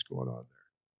told you what's going on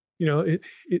there.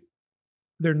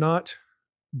 They're not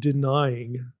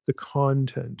denying the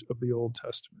content of the Old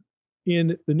Testament.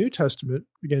 In the New Testament,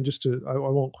 again, I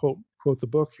won't quote the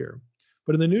book here,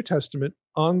 but in the New Testament,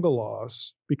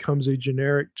 angelos becomes a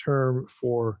generic term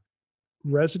for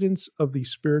residents of the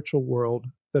spiritual world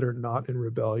that are not in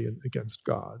rebellion against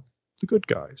God. The good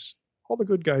guys. All the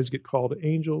good guys get called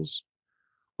angels.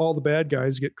 All the bad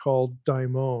guys get called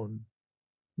daimon,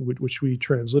 which we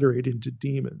transliterate into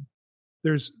demon.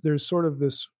 There's sort of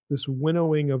this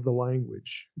winnowing of the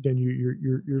language. Again,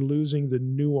 you're losing the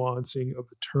nuancing of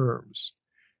the terms.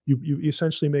 You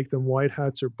essentially make them white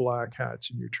hats or black hats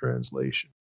in your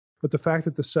translation. But the fact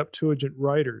that the Septuagint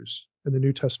writers, and the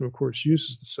New Testament, of course,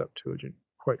 uses the Septuagint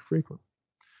quite frequently,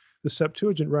 the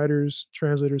Septuagint writers,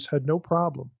 translators had no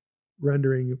problem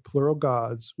rendering plural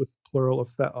gods with plural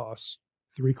of theos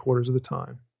 3/4 of the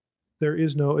time. There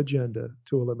is no agenda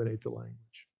to eliminate the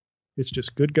language. It's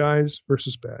just good guys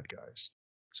versus bad guys.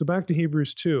 So back to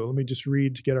Hebrews 2. Let me just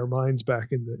read to get our minds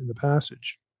back in the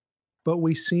passage. But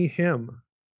we see him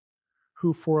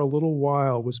who for a little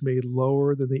while was made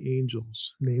lower than the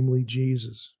angels, namely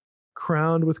Jesus,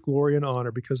 crowned with glory and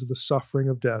honor because of the suffering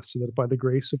of death, so that by the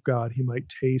grace of God he might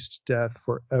taste death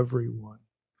for everyone.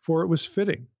 For it was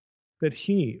fitting that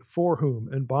he, for whom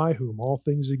and by whom all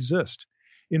things exist,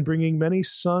 in bringing many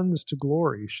sons to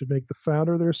glory, should make the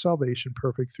founder of their salvation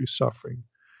perfect through suffering.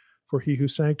 For he who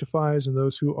sanctifies and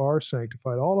those who are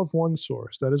sanctified, all of one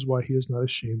source. That is why he is not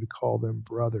ashamed to call them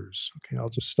brothers. Okay, I'll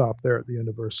just stop there at the end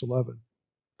of verse 11.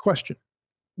 Question: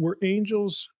 were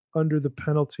angels under the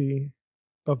penalty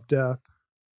of death?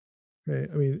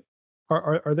 Okay, I mean,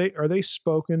 are they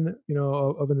spoken,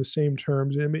 of in the same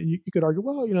terms? I mean, you could argue,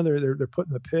 well, they're put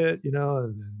in the pit,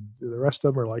 and the rest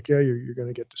of them are like, yeah, you're going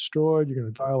to get destroyed, you're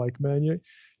going to die like men.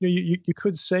 You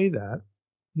could say that.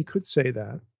 You could say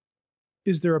that.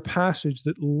 Is there a passage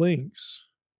that links?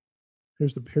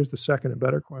 Here's the second and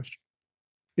better question.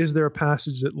 Is there a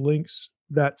passage that links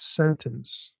that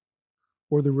sentence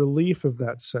or the relief of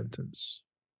that sentence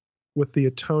with the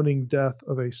atoning death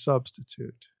of a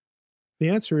substitute? The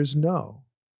answer is no.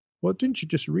 Well, didn't you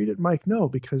just read it, Mike? No,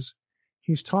 because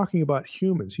he's talking about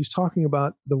humans. He's talking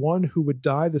about the one who would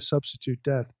die the substitute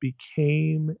death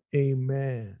became a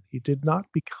man. He did not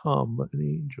become an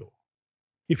angel.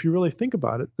 If you really think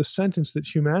about it, the sentence that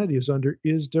humanity is under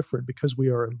is different because we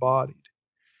are embodied.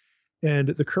 And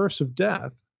the curse of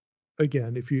death,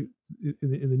 again, if you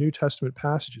in the New Testament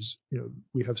passages,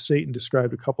 we have Satan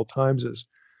described a couple times as,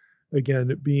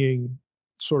 again, being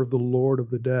sort of the Lord of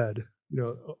the dead,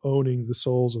 owning the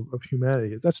souls of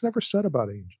humanity. That's never said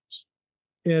about angels.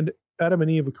 And Adam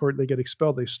and Eve, of course, they get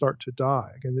expelled, they start to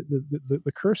die. Again,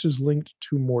 the curse is linked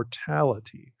to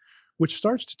mortality, which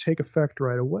starts to take effect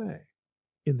right away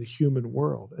in the human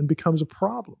world and becomes a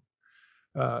problem.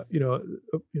 Are we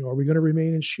going to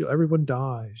remain in Sheol? Everyone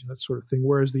dies, that sort of thing.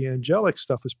 Whereas the angelic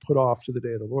stuff is put off to the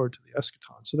day of the Lord, to the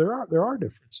eschaton. So there are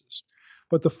differences,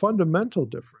 but the fundamental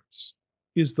difference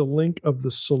is the link of the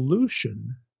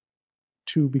solution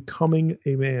to becoming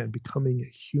a man, becoming a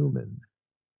human.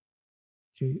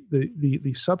 Okay?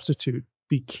 The substitute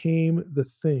became the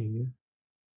thing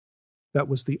that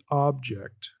was the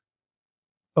object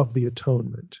of the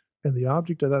atonement, and the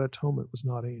object of that atonement was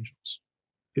not angels.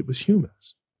 It was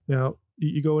humans. Now,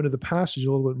 you go into the passage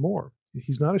a little bit more.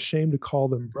 He's not ashamed to call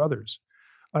them brothers.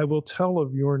 I will tell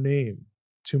of your name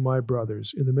to my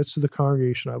brothers. In the midst of the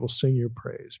congregation, I will sing your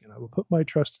praise. And I will put my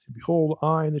trust in you. Behold,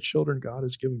 I and the children God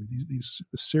has given me. These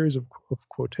series of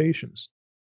quotations.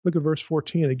 Look at verse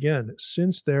 14 again.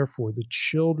 Since therefore the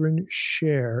children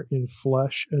share in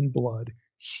flesh and blood,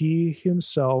 he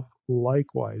himself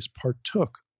likewise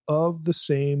partook of the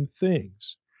same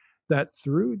things, that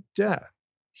through death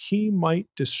he might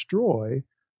destroy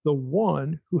the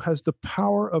one who has the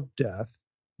power of death,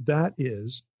 that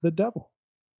is, the devil.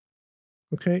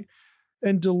 Okay?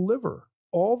 And deliver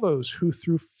all those who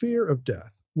through fear of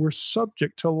death were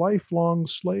subject to lifelong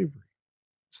slavery.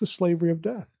 It's the slavery of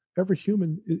death. Every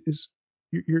human is,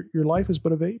 your life is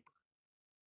but a vapor.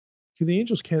 The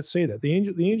angels can't say that. The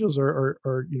angels are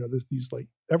these like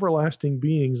everlasting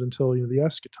beings until the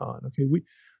eschaton. Okay,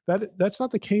 that's not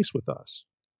the case with us.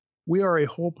 We are a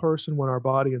whole person when our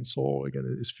body and soul,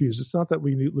 again, is fused. It's not that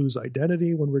we lose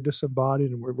identity when we're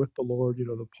disembodied and we're with the Lord,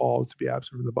 the Paul, to be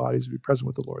absent from the bodies, to be present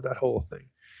with the Lord, that whole thing.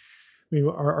 I mean,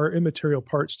 our immaterial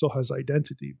part still has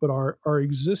identity, but our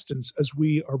existence as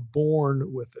we are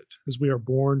born with it, as we are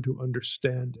born to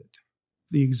understand it,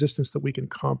 the existence that we can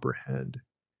comprehend,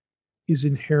 is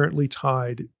inherently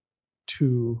tied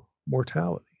to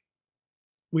mortality.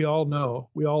 We all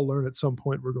learn at some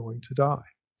point we're going to die.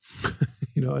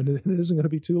 And it isn't going to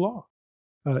be too long.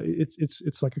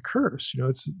 It's like a curse.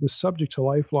 It's the subject to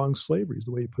lifelong slavery is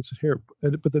the way he puts it here.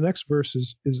 But the next verse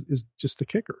is just the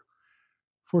kicker.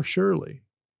 For surely,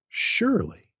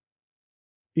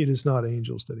 it is not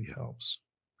angels that he helps.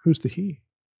 Who's the he?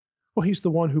 Well, he's the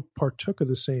one who partook of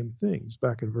the same things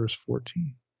back in verse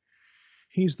 14.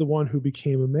 He's the one who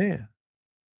became a man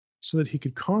so that he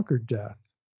could conquer death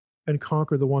and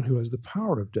conquer the one who has the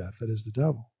power of death, that is the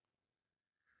devil.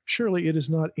 Surely it is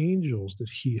not angels that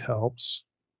he helps,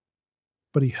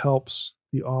 but he helps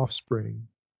the offspring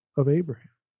of Abraham.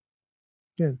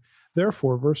 Again,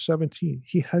 therefore, verse 17,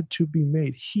 he had to be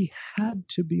made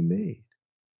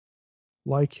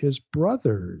like his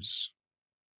brothers.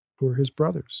 Who are his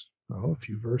brothers? Well, a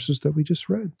few verses that we just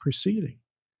read preceding.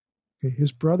 Okay,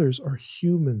 his brothers are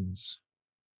humans.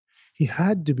 He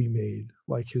had to be made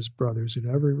like his brothers in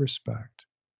every respect,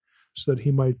 so that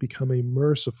he might become a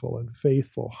merciful and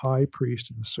faithful high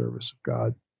priest in the service of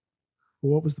God.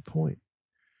 Well, what was the point?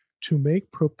 To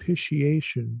make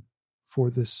propitiation for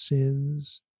the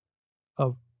sins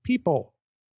of people.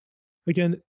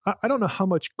 Again, I don't know how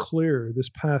much clearer this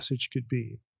passage could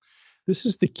be. This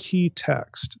is the key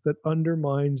text that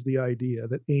undermines the idea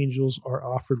that angels are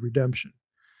offered redemption.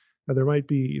 Now, there might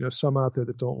be, some out there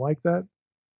that don't like that.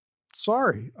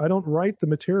 Sorry, I don't write the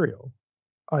material.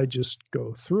 I just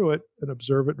go through it and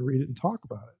observe it and read it and talk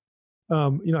about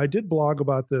it. I did blog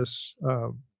about this,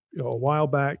 a while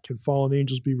back. Can fallen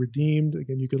angels be redeemed?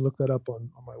 Again, you can look that up on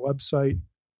my website.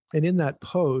 And in that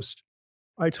post,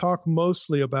 I talk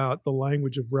mostly about the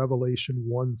language of Revelation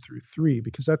 1 through 3,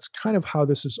 because that's kind of how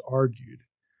this is argued.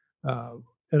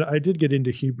 And I did get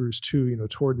into Hebrews 2,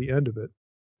 toward the end of it.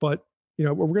 But,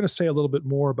 we're going to say a little bit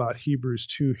more about Hebrews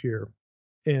 2 here.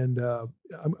 And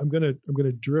I'm going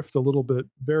to drift a little bit,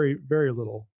 very, very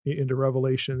little, into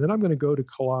Revelation. Then I'm going to go to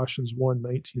Colossians 1,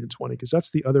 19 and 20, because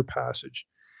that's the other passage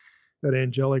that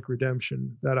angelic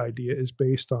redemption, that idea is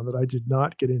based on, that I did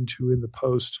not get into in the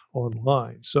post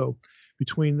online. So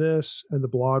between this and the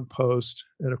blog post,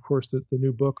 and of course the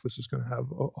new book, this is going to have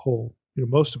a whole,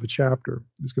 most of a chapter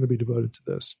is going to be devoted to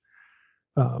this.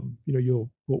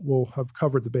 We'll have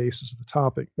covered the basis of the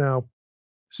topic. Now,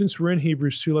 since we're in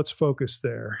Hebrews 2, let's focus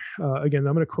there. Again,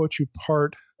 I'm going to quote you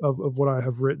part of what I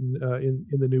have written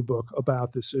in the new book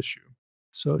about this issue.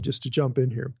 So just to jump in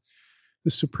here. The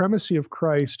supremacy of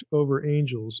Christ over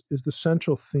angels is the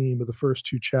central theme of the first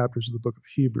two chapters of the book of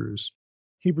Hebrews.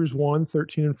 Hebrews 1,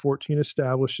 13 and 14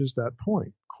 establishes that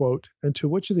point. Quote, "And to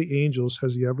which of the angels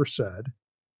has he ever said,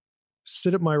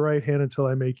 'Sit at my right hand until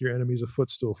I make your enemies a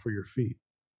footstool for your feet'?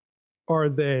 Are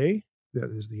they," that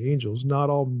is the angels,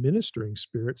 "not all ministering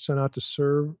spirits sent out to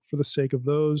serve for the sake of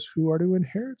those who are to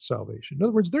inherit salvation?" In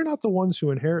other words, they're not the ones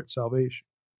who inherit salvation.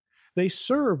 They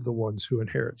serve the ones who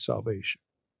inherit salvation.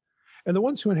 And the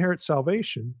ones who inherit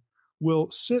salvation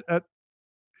will sit at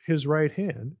his right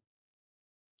hand.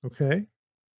 Okay?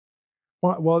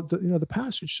 Well, the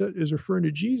passage is referring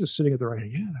to Jesus sitting at the right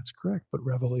hand. Yeah, that's correct. But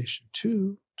Revelation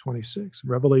 2, 26, and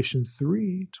Revelation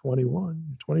 3,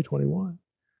 21, 2021,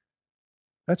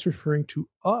 that's referring to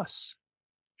us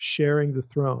sharing the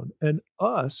throne and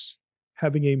us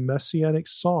having a messianic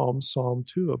psalm, Psalm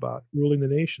 2, about ruling the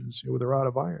nations with a rod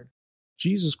of iron.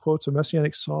 Jesus quotes a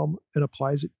messianic psalm and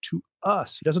applies it to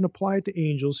us. He doesn't apply it to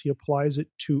angels. He applies it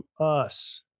to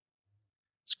us.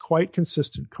 It's quite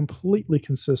consistent, completely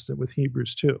consistent with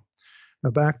Hebrews 2.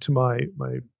 Now back to my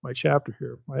chapter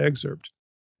here, my excerpt.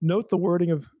 Note the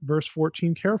wording of verse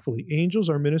 14 carefully. Angels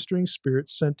are ministering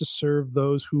spirits sent to serve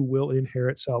those who will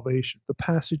inherit salvation. The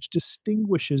passage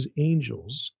distinguishes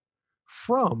angels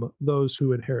from those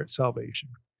who inherit salvation,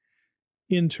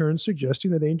 in turn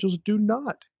suggesting that angels do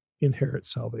not inherit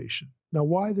salvation. Now,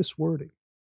 why this wording?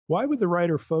 Why would the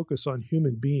writer focus on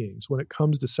human beings when it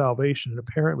comes to salvation and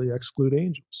apparently exclude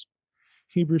angels?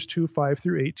 Hebrews 2, 5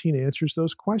 through 18 answers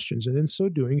those questions, and in so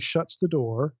doing shuts the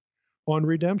door on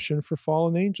redemption for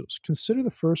fallen angels. Consider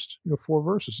the first 4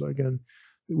 verses. Again,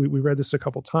 we read this a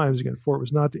couple times. Again, for it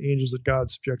was not to angels that God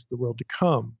subjected the world to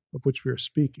come, of which we are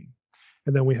speaking.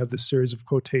 And then we have this series of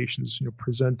quotations,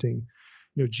 presenting,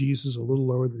 Jesus a little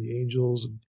lower than the angels,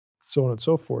 and so on and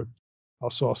so forth.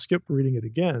 Also, I'll skip reading it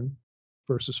again,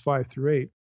 verses 5 through 8,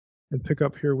 and pick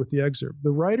up here with the excerpt.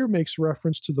 The writer makes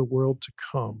reference to the world to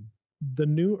come, the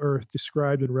new earth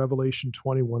described in Revelation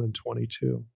 21 and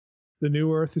 22. The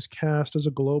new earth is cast as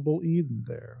a global Eden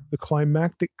there, the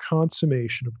climactic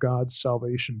consummation of God's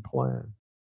salvation plan.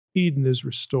 Eden is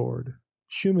restored.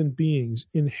 Human beings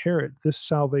inherit this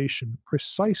salvation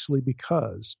precisely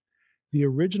because the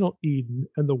original Eden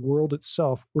and the world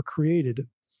itself were created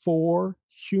for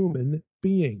human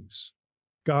beings.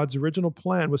 God's original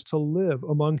plan was to live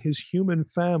among his human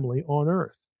family on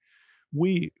earth.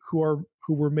 We who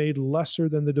were made lesser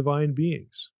than the divine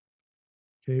beings,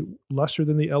 okay, lesser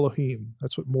than the Elohim,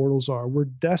 that's what mortals are, we're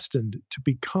destined to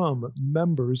become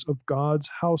members of God's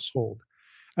household.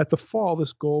 At the fall,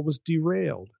 this goal was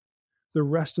derailed. The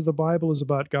rest of the Bible is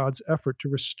about God's effort to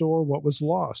restore what was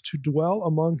lost, to dwell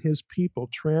among his people,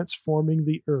 transforming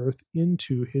the earth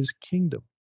into his kingdom.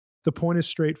 The point is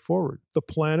straightforward. The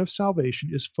plan of salvation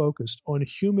is focused on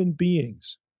human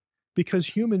beings because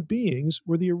human beings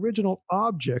were the original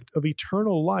object of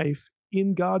eternal life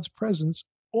in God's presence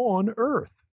on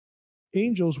earth.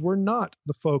 Angels were not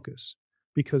the focus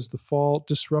because the fall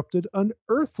disrupted an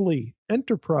earthly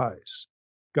enterprise.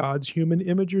 God's human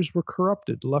imagers were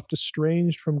corrupted, left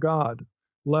estranged from God,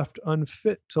 left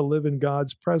unfit to live in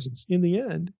God's presence. In the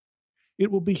end,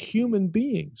 it will be human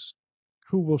beings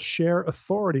who will share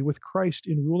authority with Christ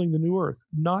in ruling the new earth,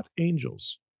 not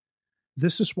angels.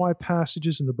 This is why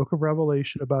passages in the book of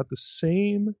Revelation about the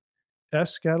same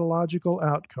eschatological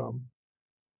outcome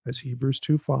as Hebrews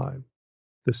 2:5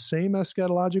 The same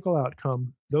eschatological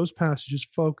outcome, those passages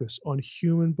focus on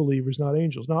human believers, not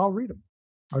angels. Now I'll read them.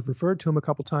 I've referred to them a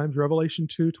couple times. Revelation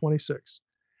 2:26.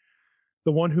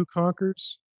 The one who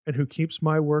conquers and who keeps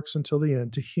my works until the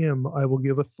end, to him I will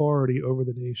give authority over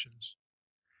the nations,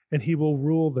 and he will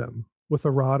rule them with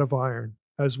a rod of iron,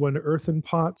 as when earthen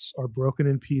pots are broken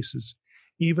in pieces,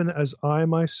 even as I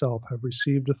myself have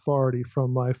received authority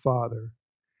from my Father,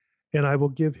 and I will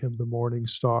give him the morning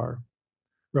star.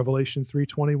 Revelation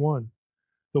 3:21.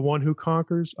 The one who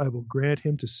conquers, I will grant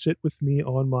him to sit with me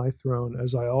on my throne,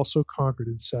 as I also conquered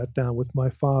and sat down with my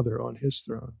Father on his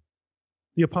throne.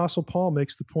 The Apostle Paul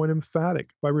makes the point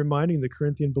emphatic by reminding the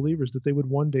Corinthian believers that they would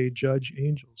one day judge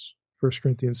angels. 1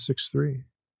 Corinthians 6:3.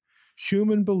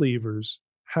 Human believers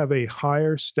have a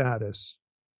higher status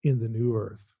in the new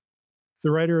earth.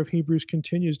 The writer of Hebrews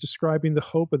continues describing the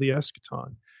hope of the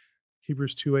eschaton.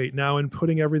 Hebrews 2:8. Now in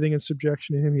putting everything in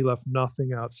subjection to him, he left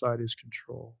nothing outside his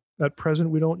control. At present,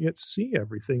 we don't yet see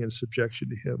everything in subjection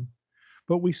to him,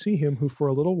 but we see him who for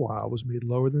a little while was made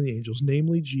lower than the angels,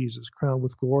 namely Jesus, crowned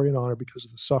with glory and honor because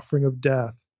of the suffering of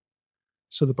death,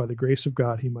 so that by the grace of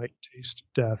God he might taste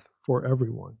death for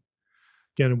everyone.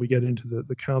 Again, we get into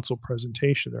the council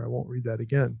presentation there. I won't read that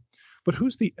again. But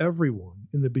who's the everyone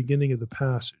in the beginning of the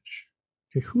passage?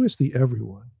 Okay, who is the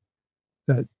everyone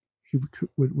that he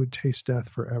would taste death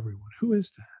for everyone? Who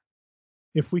is that?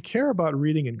 If we care about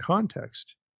reading in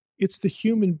context, it's the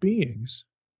human beings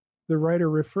the writer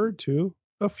referred to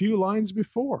a few lines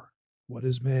before. What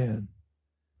is man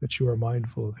that you are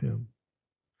mindful of him?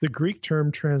 The Greek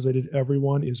term translated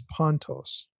everyone is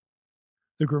pantos.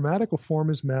 The grammatical form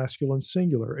is masculine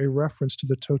singular, a reference to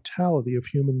the totality of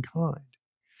humankind.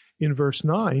 In verse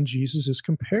 9, Jesus is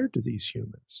compared to these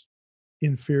humans,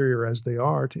 inferior as they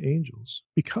are to angels,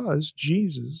 because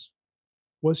Jesus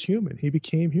was human. He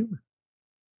became human.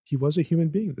 He was a human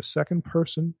being. The second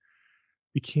person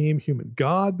became human.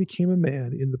 God became a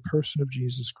man in the person of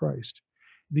Jesus Christ.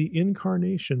 The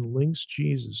incarnation links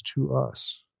Jesus to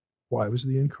us. Why was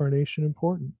the incarnation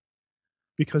important?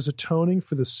 Because atoning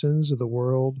for the sins of the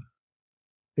world,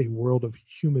 a world of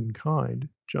humankind,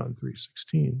 John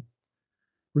 3:16,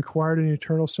 required an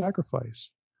eternal sacrifice.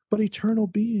 But eternal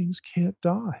beings can't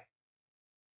die.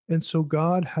 And so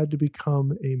God had to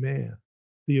become a man.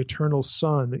 The eternal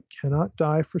Son cannot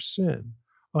die for sin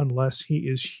unless he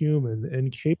is human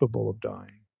and capable of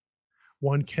dying.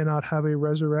 One cannot have a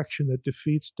resurrection that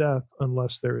defeats death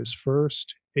unless there is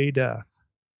first a death.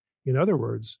 In other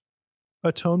words,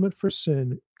 atonement for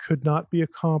sin could not be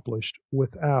accomplished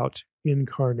without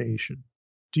incarnation.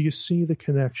 Do you see the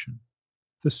connection?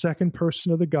 The second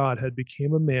person of the Godhead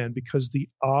became a man because the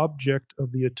object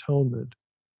of the atonement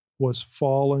was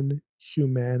fallen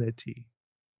humanity.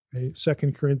 Okay?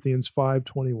 2 Corinthians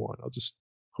 5:21. I'll just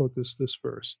quote this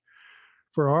verse.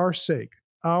 For our sake,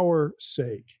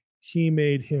 he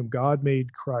made him, God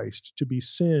made Christ, to be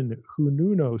sin who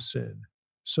knew no sin,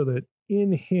 so that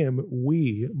in him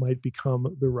we might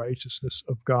become the righteousness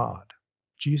of God.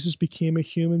 Jesus became a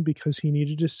human because he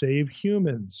needed to save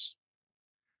humans.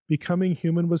 Becoming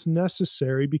human was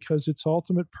necessary because its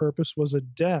ultimate purpose was a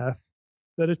death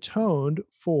that atoned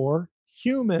for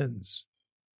humans.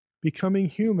 Becoming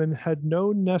human had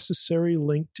no necessary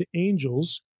link to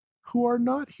angels who are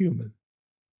not human.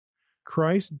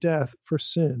 Christ's death for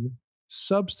sin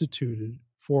substituted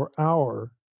for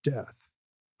our death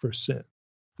for sin.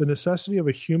 The necessity of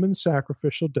a human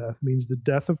sacrificial death means the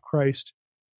death of Christ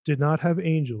did not have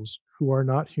angels who are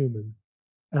not human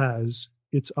as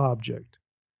its object.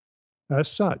 As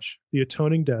such, the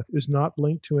atoning death is not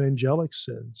linked to angelic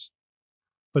sins,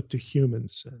 but to human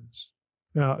sins.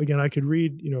 Now, again, I could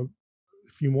read,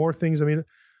 a few more things. I mean,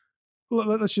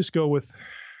 let's just go with,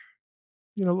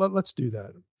 let's do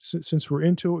that. Since we're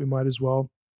into it, we might as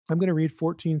well. I'm going to read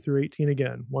 14 through 18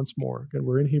 again, once more. Again,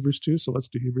 we're in Hebrews 2, so let's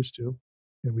do Hebrews 2.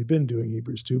 And we've been doing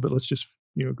Hebrews 2, but let's just,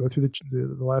 go through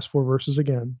the last four verses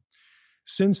again.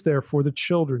 Since therefore the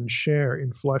children share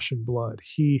in flesh and blood,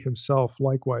 he himself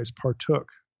likewise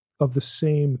partook of the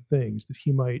same things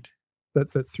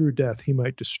that through death he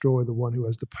might destroy the one who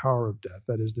has the power of death,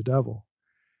 that is the devil,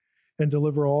 and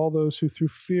deliver all those who through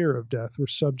fear of death were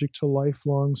subject to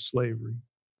lifelong slavery.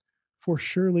 For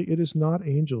surely it is not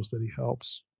angels that he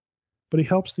helps, but he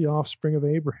helps the offspring of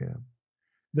Abraham.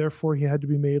 Therefore he had to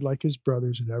be made like his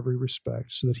brothers in every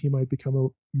respect, so that he might become a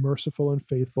merciful and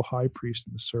faithful high priest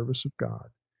in the service of God,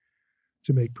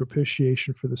 to make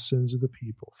propitiation for the sins of the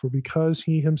people. For because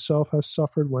he himself has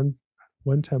suffered when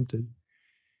tempted,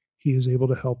 he is able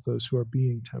to help those who are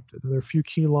being tempted. And there are a few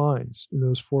key lines in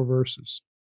those four verses.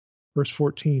 Verse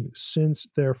 14, since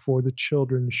therefore the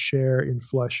children share in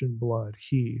flesh and blood,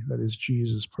 he, that is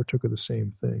Jesus, partook of the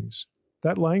same things.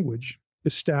 That language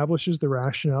establishes the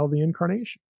rationale of the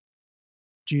incarnation.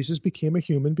 Jesus became a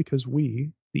human because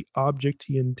we, the object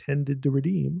he intended to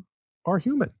redeem, are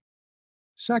human.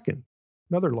 Second,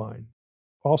 another line,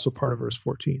 also part of verse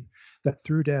 14, that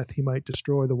through death he might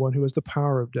destroy the one who has the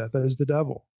power of death, that is the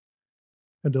devil,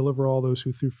 and deliver all those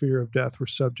who through fear of death were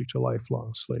subject to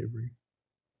lifelong slavery.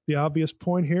 The obvious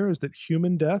point here is that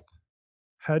human death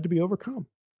had to be overcome.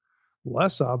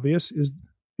 Less obvious is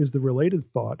the related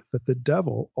thought that the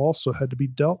devil also had to be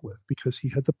dealt with because he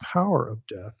had the power of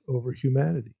death over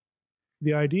humanity.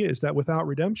 The idea is that without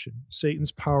redemption,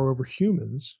 Satan's power over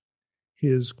humans,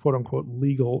 his quote-unquote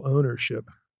legal ownership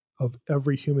of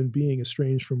every human being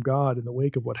estranged from God in the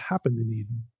wake of what happened in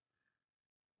Eden,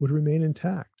 would remain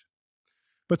intact.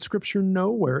 But Scripture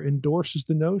nowhere endorses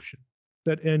the notion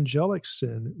that angelic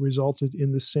sin resulted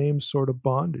in the same sort of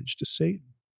bondage to Satan.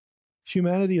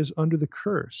 Humanity is under the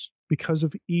curse because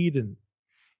of Eden.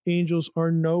 Angels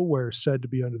are nowhere said to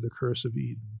be under the curse of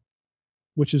Eden,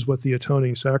 which is what the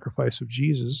atoning sacrifice of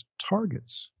Jesus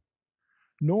targets.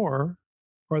 Nor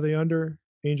are they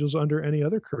angels under any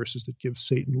other curses that give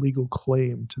Satan legal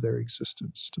claim to their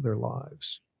existence, to their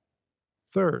lives.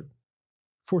 Third,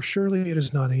 for surely it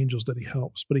is not angels that he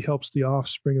helps, but he helps the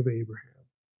offspring of Abraham.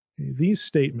 Okay, these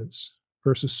statements,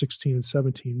 verses 16 and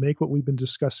 17, make what we've been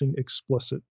discussing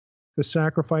explicit. The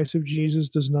sacrifice of Jesus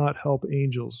does not help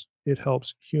angels. It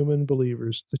helps human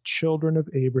believers, the children of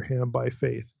Abraham by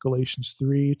faith. Galatians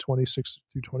 3:26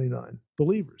 through 29.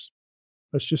 Believers.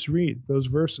 Let's just read those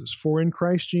verses. For in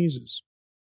Christ Jesus,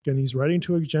 again, he's writing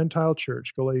to a Gentile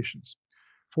church, Galatians.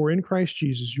 For in Christ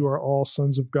Jesus, you are all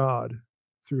sons of God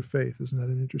through faith. Isn't that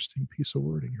an interesting piece of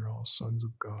wording? You're all sons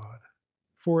of God.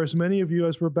 For as many of you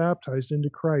as were baptized into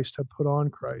Christ have put on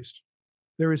Christ.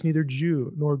 There is neither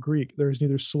Jew nor Greek. There is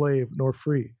neither slave nor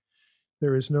free.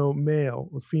 There is no male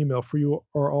or female, for you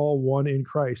are all one in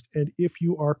Christ. And if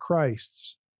you are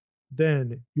Christ's,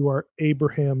 then you are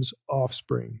Abraham's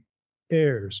offspring,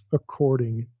 heirs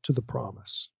according to the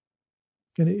promise.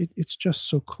 And it's just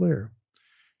so clear.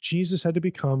 Jesus had to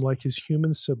become like his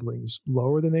human siblings,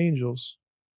 lower than angels,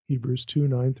 Hebrews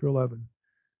 2:9 through 11,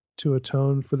 to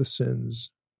atone for the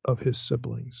sins of his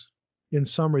siblings. In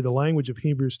summary, the language of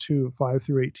Hebrews 2:5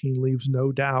 through 18 leaves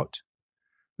no doubt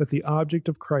that the object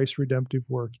of Christ's redemptive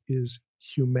work is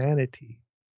humanity,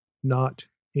 not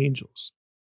angels.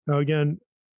 Now, again,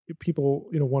 people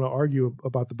want to argue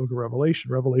about the book of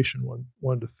Revelation, Revelation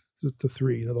 1 to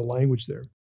 3, the language there. A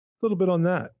little bit on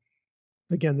that.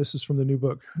 Again, this is from the new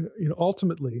book.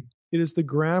 Ultimately, it is the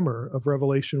grammar of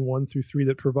Revelation 1 through 3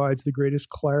 that provides the greatest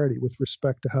clarity with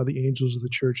respect to how the angels of the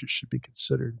churches should be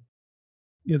considered.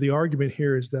 The argument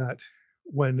here is that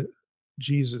when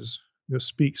Jesus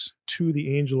speaks to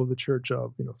the angel of the church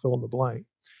of, fill in the blank,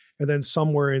 and then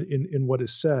somewhere in what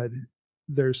is said,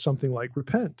 there's something like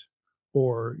repent,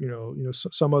 or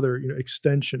some other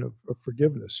extension of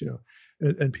forgiveness,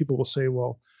 and people will say,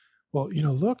 well,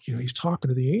 look, he's talking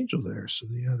to the angel there, so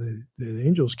the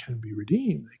angels can be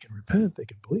redeemed, they can repent, they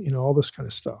can believe, all this kind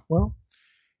of stuff. Well,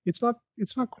 it's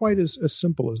not quite as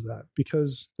simple as that,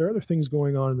 because there are other things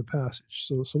going on in the passage.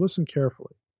 So listen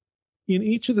carefully. In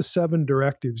each of the 7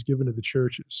 directives given to the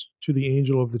churches, to the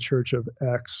angel of the church of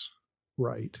X,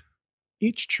 write,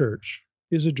 each church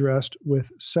is addressed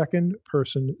with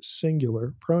second-person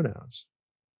singular pronouns,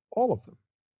 all of them.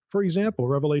 For example,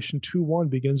 Revelation 2:1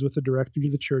 begins with the directive to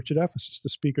the church at Ephesus. The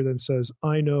speaker then says,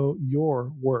 I know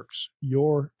your works,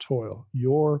 your toil,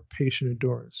 your patient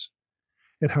endurance,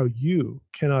 and how you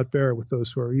cannot bear with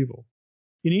those who are evil.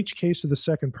 In each case of the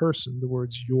second person, the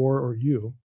words your or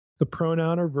you, the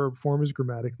pronoun or verb form is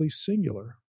grammatically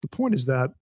singular. The point is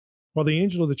that while the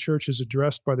angel of the church is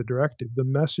addressed by the directive, the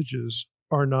messages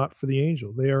are not for the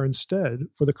angel. They are instead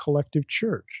for the collective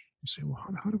church. You say, well,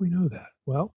 how do we know that?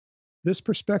 Well, this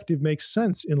perspective makes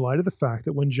sense in light of the fact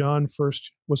that when John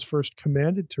was first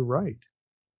commanded to write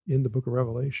in the book of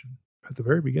Revelation, at the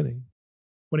very beginning,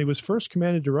 when he was first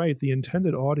commanded to write, the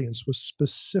intended audience was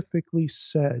specifically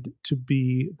said to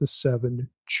be the 7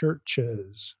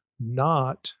 churches,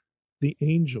 not the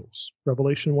angels.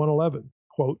 Revelation 1:11,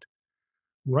 quote,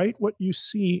 write what you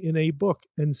see in a book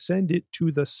and send it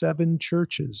to the 7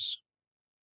 churches.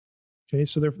 Okay,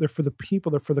 so they're for the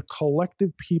people, they're for the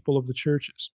collective people of the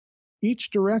churches.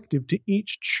 Each directive to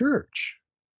each church.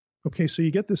 Okay, so you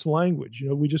get this language.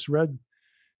 We just read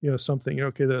something,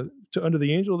 okay, under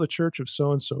the angel of the church of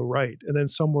so-and-so, right? And then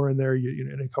somewhere in there,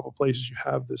 in a couple of places, you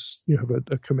have this, you have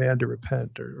a command to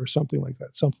repent or something like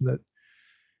that, something that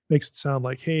makes it sound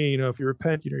like, hey, if you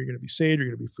repent, you're going to be saved, you're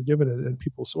going to be forgiven. And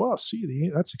people say, well, see,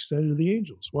 that's extended to the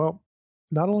angels. Well,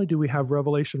 not only do we have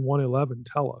Revelation 1:11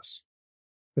 tell us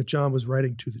that John was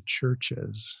writing to the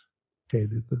churches, okay,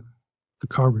 the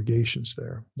congregations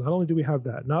there. Not only do we have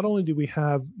that, not only do we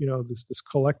have, this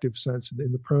collective sense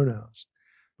in the pronouns,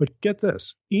 but get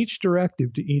this, each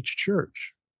directive to each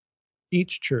church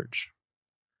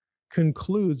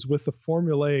concludes with the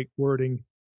formulaic wording,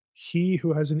 he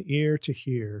who has an ear to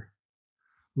hear,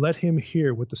 let him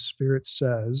hear what the Spirit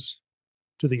says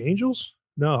to the angels?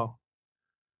 No,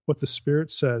 what the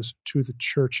Spirit says to the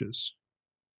churches.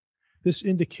 This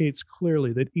indicates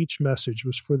clearly that each message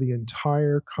was for the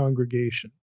entire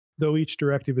congregation. Though each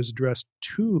directive is addressed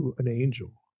to an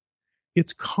angel,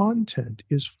 its content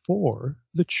is for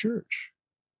the church,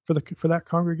 for that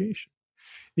congregation.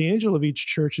 The angel of each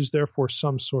church is therefore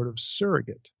some sort of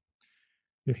surrogate.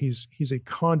 He's a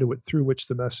conduit through which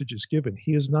the message is given.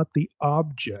 He is not the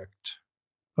object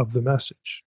of the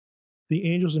message.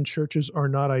 The angels and churches are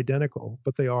not identical,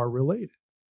 but they are related.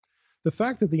 The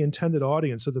fact that the intended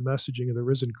audience of the messaging of the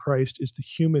risen Christ is the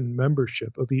human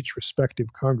membership of each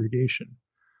respective congregation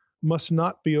must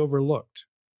not be overlooked.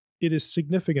 It is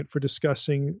significant for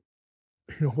discussing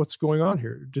what's going on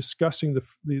here, discussing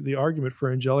the argument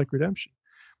for angelic redemption.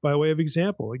 By way of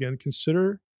example, again,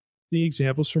 consider the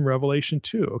examples from Revelation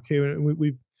 2. Okay,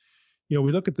 we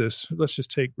look at this. Let's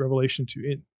just take Revelation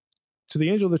 2. To the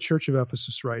angel of the church of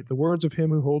Ephesus write, the words of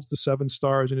him who holds the 7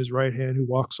 stars in his right hand, who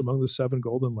walks among the 7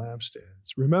 golden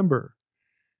lampstands. Remember,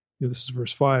 this is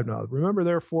verse 5 now. Remember,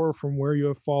 therefore, from where you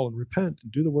have fallen, repent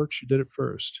and do the works you did at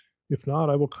first. If not,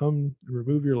 I will come and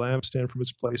remove your lampstand from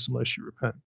its place unless you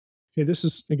repent. Okay, this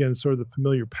is, again, sort of the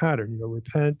familiar pattern.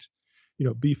 Repent,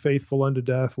 be faithful unto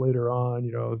death later on,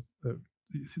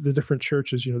 the different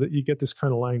churches, that you get this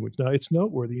kind of language. Now, it's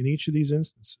noteworthy in each of these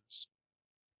instances.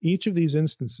 Each of these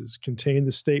instances contain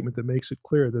the statement that makes it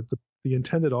clear that the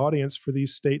intended audience for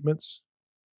these statements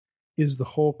is the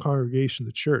whole congregation,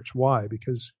 the church. Why?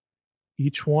 Because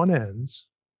each one ends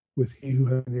with he who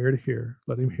has an ear to hear,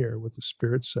 let him hear what the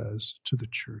Spirit says to the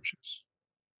churches.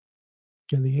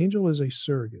 Again, the angel is a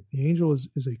surrogate. The angel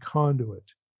is a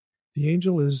conduit. The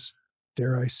angel is,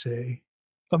 dare I say,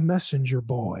 a messenger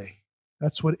boy.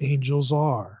 That's what angels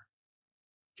are.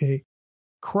 Okay?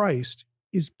 Christ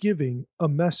is giving a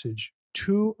message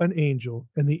to an angel,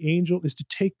 and the angel is to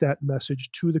take that message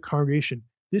to the congregation.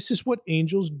 This is what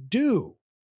angels do.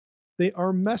 They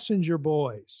are messenger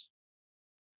boys.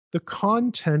 The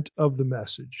content of the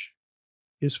message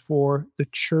is for the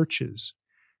churches.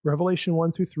 Revelation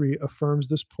 1-3 affirms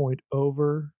this point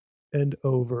over and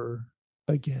over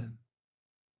again.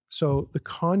 So the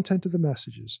content of the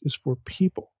messages is for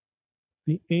people.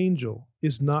 The angel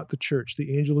is not the church.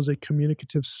 The angel is a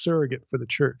communicative surrogate for the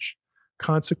church.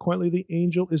 Consequently, the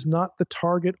angel is not the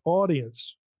target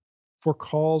audience for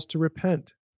calls to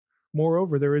repent.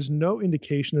 Moreover, there is no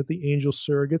indication that the angel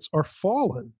surrogates are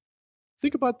fallen.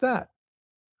 Think about that.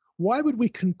 Why would we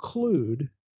conclude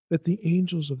that the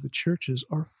angels of the churches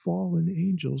are fallen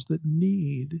angels that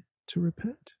need to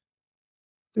repent?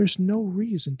 There's no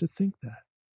reason to think that.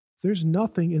 There's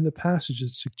nothing in the passage that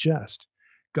suggests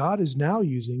God is now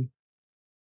using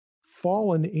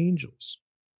fallen angels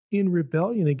in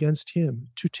rebellion against him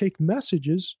to take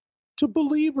messages to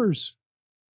believers.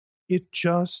 It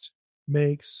just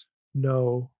makes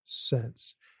no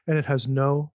sense, and it has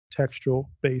no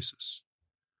textual basis.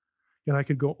 And I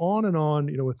could go on and on,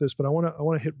 with this, but I want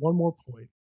to hit one more point.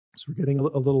 So we're getting a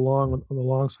little long on the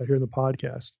long side here in the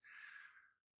podcast.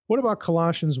 What about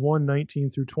Colossians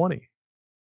 1:19-20?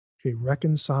 Okay,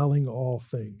 reconciling all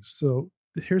things. So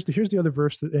here's the other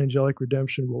verse that angelic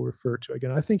redemption will refer to.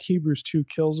 Again, I think Hebrews 2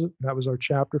 kills it. That was our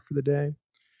chapter for the day.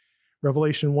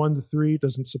 Revelation 1-3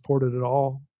 doesn't support it at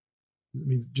all. I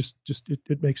mean,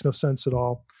 it makes no sense at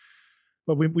all.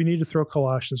 But we need to throw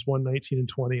Colossians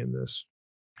 1:19-20 in this.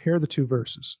 Here are the 2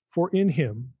 verses. For in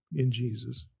him, in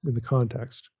Jesus, in the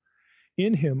context,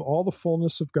 in him all the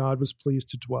fullness of God was pleased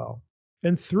to dwell,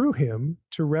 and through him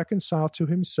to reconcile to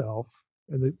himself,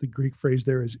 and the Greek phrase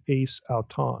there is eis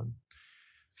auton,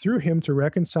 through him to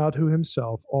reconcile to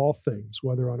himself all things,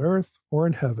 whether on earth or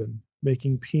in heaven,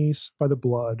 making peace by the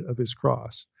blood of his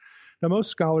cross. Now, most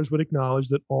scholars would acknowledge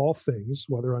that all things,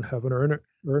 whether on heaven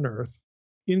or in earth,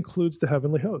 includes the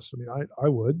heavenly host. I mean, I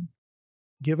would.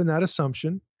 Given that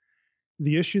assumption,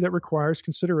 the issue that requires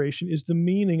consideration is the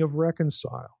meaning of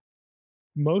reconcile.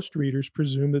 Most readers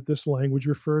presume that this language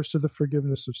refers to the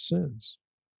forgiveness of sins,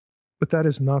 but that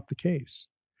is not the case.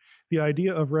 The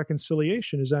idea of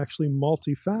reconciliation is actually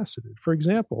multifaceted. For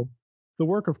example, the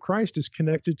work of Christ is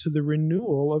connected to the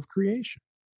renewal of creation.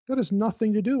 That has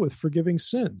nothing to do with forgiving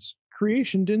sins.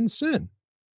 Creation didn't sin.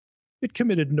 It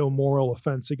committed no moral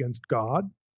offense against God.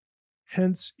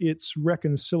 Hence, its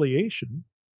reconciliation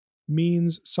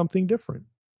means something different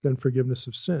than forgiveness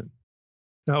of sin.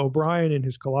 Now, O'Brien, in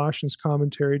his Colossians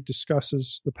commentary,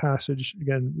 discusses the passage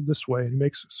again this way, and he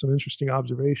makes some interesting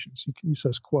observations. He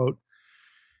says, quote,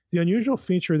 "The unusual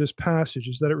feature of this passage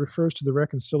is that it refers to the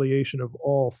reconciliation of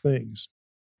all things,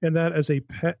 and that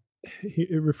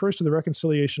it refers to the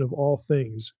reconciliation of all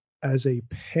things as a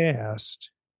past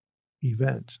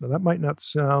event." Now, that might not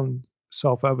sound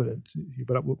self-evident to you,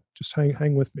 but just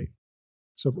hang with me.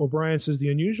 So O'Brien says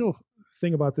the unusual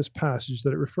thing about this passage is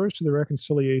that it refers to the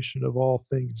reconciliation of all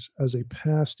things as a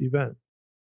past event.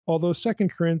 Although 2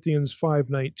 Corinthians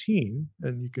 5:19,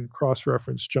 and you can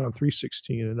cross-reference John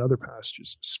 3:16 and other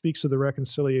passages, speaks of the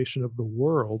reconciliation of the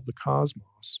world, the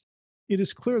cosmos, it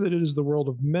is clear that it is the world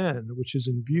of men which is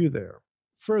in view there.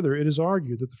 Further, it is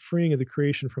argued that the freeing of the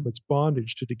creation from its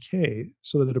bondage to decay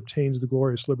so that it obtains the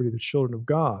glorious liberty of the children of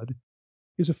God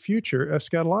is a future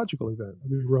eschatological event.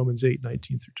 Romans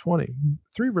 8:19 through 20.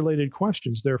 Three related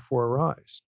questions therefore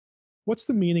arise. What's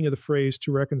the meaning of the phrase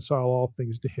to reconcile all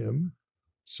things to him?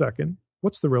 Second,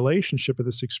 what's the relationship of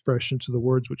this expression to the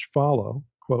words which follow,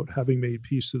 quote, having made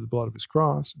peace through the blood of his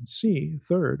cross? And C,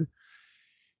 third,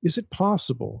 is it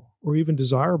possible or even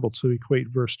desirable to equate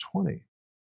verse 20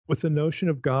 with the notion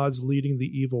of God's leading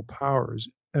the evil powers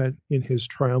in his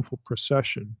triumphal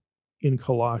procession in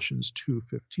Colossians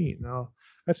 2:15? Now,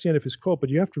 that's the end of his quote, but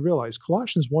you have to realize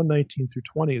Colossians 1:19 through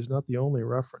 20 is not the only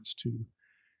reference to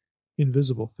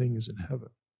invisible things in heaven.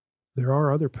 There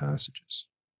are other passages,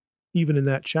 even in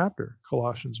that chapter,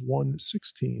 Colossians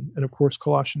 1:16, and of course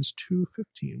Colossians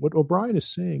 2:15. What O'Brien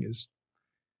is saying is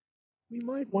we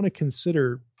might want to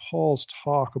consider Paul's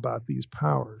talk about these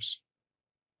powers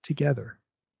together,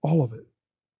 all of it.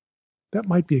 That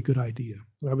might be a good idea,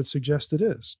 and I would suggest it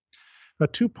is. Now,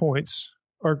 2 points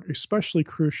are especially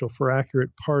crucial for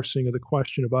accurate parsing of the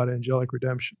question about angelic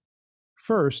redemption.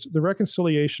 First, the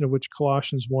reconciliation of which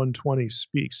Colossians 1:20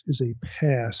 speaks is a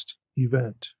past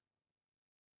event.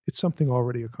 It's something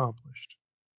already accomplished.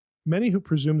 Many who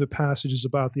presume the passage is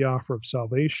about the offer of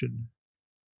salvation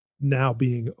now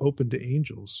being open to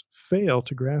angels fail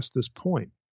to grasp this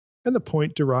point. And the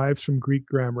point derives from Greek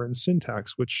grammar and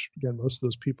syntax, which, again, most of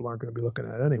those people aren't going to be looking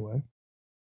at anyway.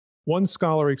 One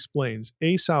scholar explains,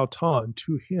 "Esauton,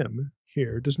 to him,"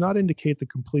 here, does not indicate the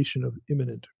completion of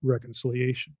imminent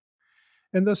reconciliation,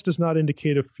 and thus does not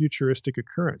indicate a futuristic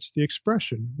occurrence. The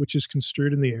expression, which is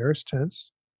construed in the aorist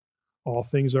tense, "all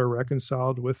things are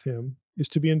reconciled with him," is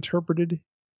to be interpreted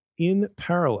in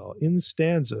parallel, in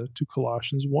stanza, to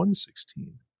Colossians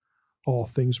 1:16. All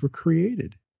things were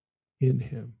created in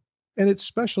him. And its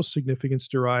special significance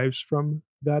derives from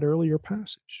that earlier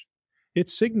passage. It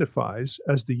signifies,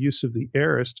 as the use of the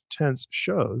aorist tense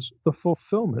shows, the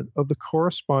fulfillment of the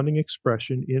corresponding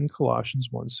expression in Colossians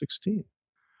 1:16.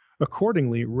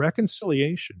 Accordingly,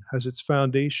 reconciliation has its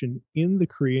foundation in the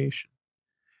creation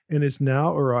and is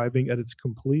now arriving at its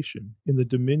completion in the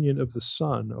dominion of the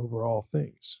Son over all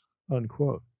things.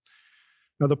 Unquote.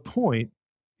 Now, the point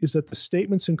is that the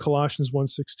statements in Colossians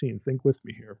 1:16, think with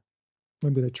me here.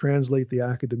 I'm going to translate the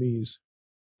academies.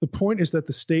 The point is that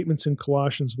the statements in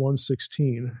Colossians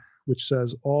 1:16, which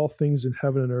says, all things in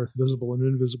heaven and earth, visible and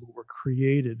invisible, were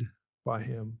created by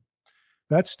him,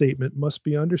 that statement must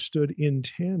be understood in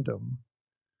tandem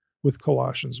with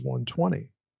Colossians 1:20.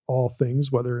 All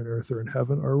things, whether in earth or in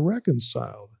heaven, are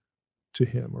reconciled to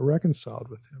him, or reconciled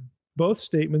with him. Both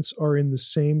statements are in the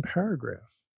same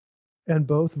paragraph, and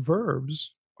both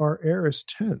verbs are aorist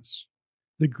tense,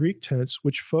 the Greek tense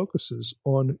which focuses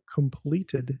on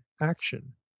completed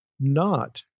action,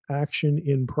 not action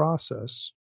in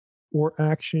process or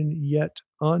action yet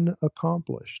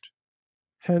unaccomplished.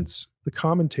 Hence, the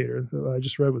commentator that I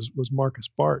just read was Marcus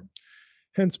Barth.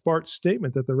 Hence, Barth's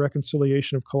statement that the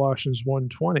reconciliation of Colossians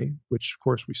 1:20, which of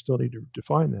course we still need to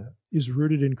define that, is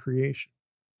rooted in creation,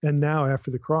 and now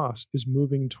after the cross is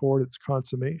moving toward its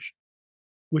consummation,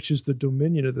 which is the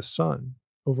dominion of the Son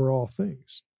over all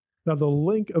things. Now, the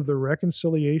link of the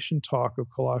reconciliation talk of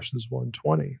Colossians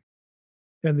 1:20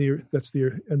 and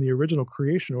the original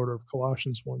creation order of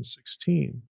Colossians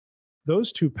 1:16,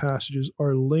 those two passages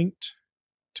are linked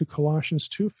to Colossians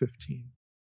 2:15.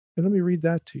 And let me read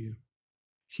that to you.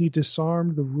 He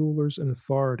disarmed the rulers and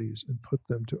authorities and put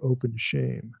them to open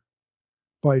shame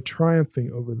by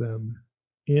triumphing over them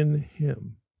in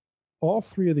him. All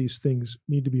three of these things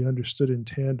need to be understood in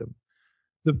tandem.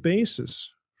 The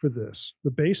basis for this,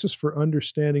 the basis for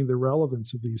understanding the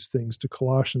relevance of these things to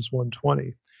Colossians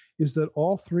 1:20, is that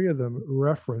all three of them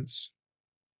reference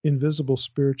invisible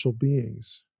spiritual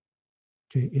beings,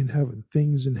 okay, in heaven,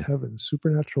 things in heaven,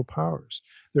 supernatural powers.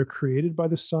 They're created by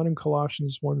the Son in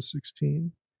Colossians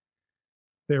 1:16.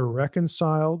 They're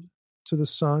reconciled to the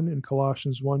Son in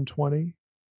Colossians 1:20,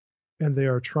 and they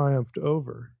are triumphed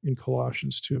over in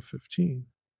Colossians 2:15.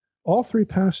 All three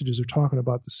passages are talking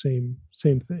about the same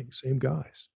thing, same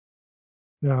guys.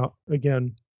 Now,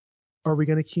 again, are we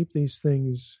going to keep these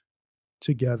things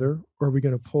together, or are we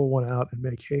going to pull one out and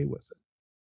make hay with it?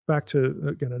 Back to,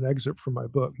 again, an excerpt from my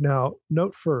book. Now,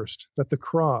 note first that the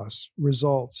cross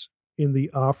results in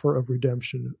the offer of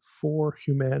redemption for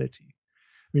humanity.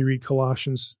 We read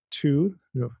Colossians 2.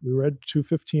 We read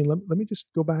 2:15. Let me just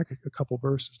go back a couple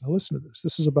verses. Now listen to this.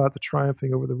 This is about the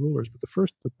triumphing over the rulers. But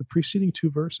the preceding two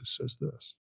verses says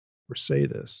this, or say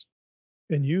this.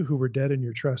 And you who were dead in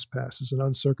your trespasses and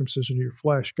uncircumcision of your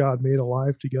flesh, God made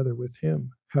alive together with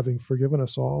him, having forgiven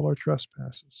us all our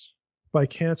trespasses, by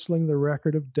canceling the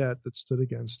record of debt that stood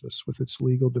against us with its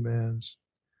legal demands.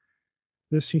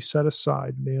 This he set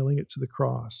aside, nailing it to the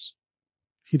cross.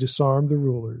 He disarmed the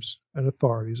rulers and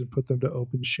authorities and put them to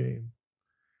open shame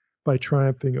by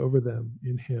triumphing over them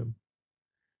in him.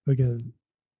 Again,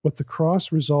 what the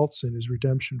cross results in is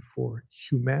redemption for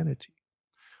humanity.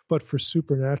 But for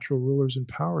supernatural rulers and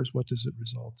powers, what does it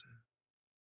result in?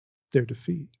 Their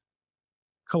defeat.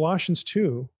 Colossians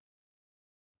 2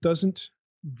 doesn't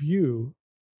view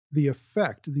the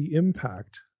effect, the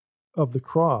impact of the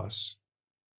cross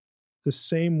the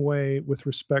same way with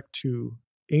respect to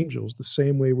angels, the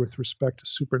same way with respect to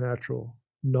supernatural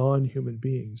non-human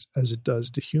beings as it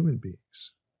does to human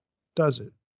beings. Does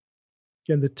it?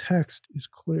 Again, the text is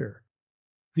clear.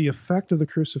 The effect of the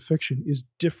crucifixion is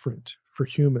different for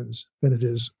humans than it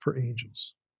is for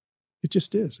angels. It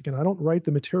just is. Again, I don't write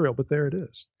the material, but there it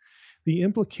is. The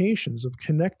implications of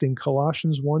connecting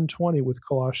Colossians 1:20 with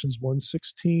Colossians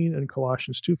 1:16 and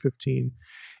Colossians 2:15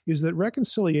 is that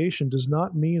reconciliation does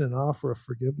not mean an offer of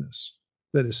forgiveness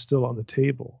that is still on the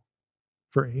table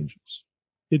for angels.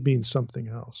 It means something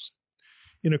else.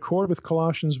 In accord with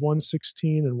Colossians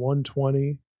 1:16 and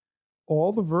 1:20,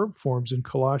 all the verb forms in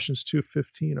Colossians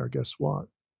 2:15 are, guess what?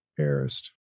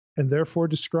 Aorist. And therefore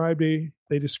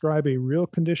they describe a real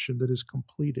condition that is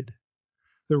completed.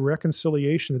 The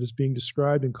reconciliation that is being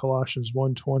described in Colossians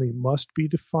 1:20 must be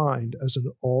defined as an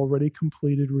already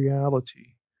completed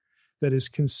reality that is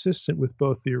consistent with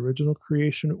both the original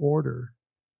creation order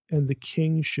and the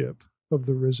kingship of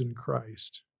the risen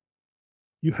Christ.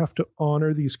 You have to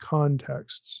honor these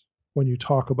contexts when you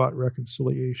talk about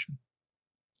reconciliation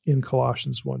in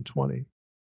Colossians 1:20.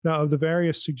 Now, of the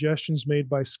various suggestions made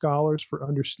by scholars for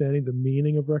understanding the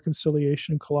meaning of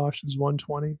reconciliation in Colossians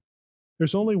 1:20,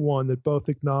 there's only one that both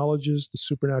acknowledges the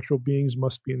supernatural beings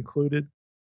must be included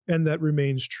and that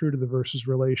remains true to the verse's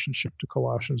relationship to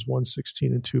Colossians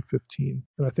 1:16 and 2:15.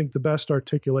 And I think the best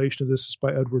articulation of this is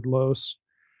by Edward Lose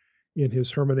in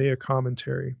his Hermeneia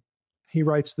commentary. He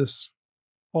writes this: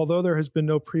 although there has been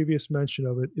no previous mention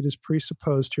of it, it is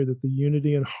presupposed here that the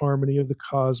unity and harmony of the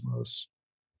cosmos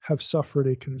have suffered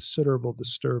a considerable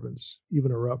disturbance,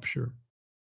 even a rupture.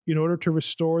 In order to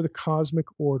restore the cosmic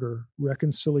order,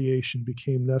 reconciliation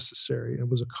became necessary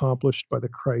and was accomplished by the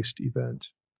Christ event.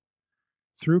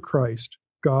 Through Christ,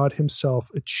 God himself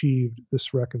achieved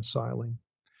this reconciling.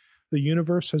 The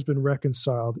universe has been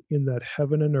reconciled in that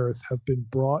heaven and earth have been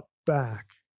brought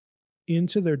back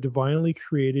into their divinely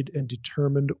created and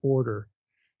determined order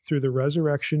through the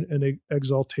resurrection and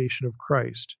exaltation of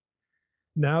Christ.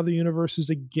 Now the universe is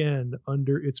again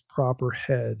under its proper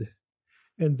head,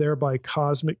 and thereby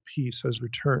cosmic peace has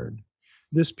returned.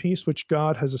 This peace which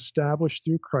God has established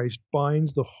through Christ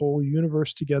binds the whole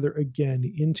universe together again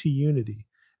into unity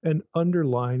and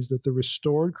underlines that the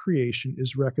restored creation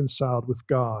is reconciled with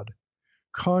God.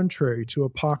 Contrary to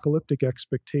apocalyptic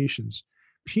expectations,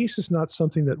 peace is not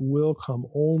something that will come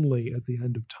only at the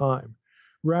end of time.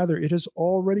 Rather, it has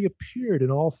already appeared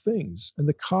in all things, and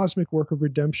the cosmic work of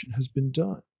redemption has been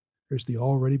done. There's the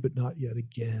already but not yet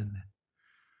again.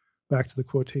 Back to the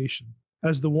quotation.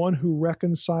 As the one who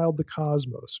reconciled the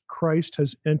cosmos, Christ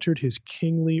has entered his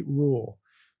kingly rule.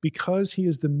 Because he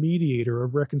is the mediator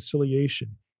of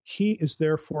reconciliation, he is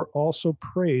therefore also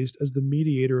praised as the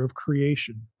mediator of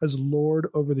creation, as Lord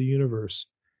over the universe,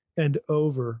 and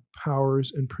over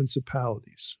powers and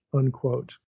principalities.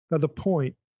 Unquote. Now the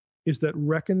point is that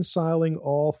reconciling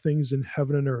all things in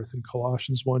heaven and earth in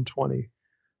Colossians 1:20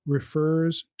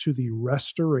 refers to the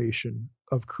restoration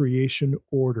of creation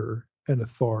order and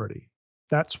authority.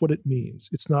 That's what it means.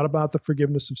 It's not about the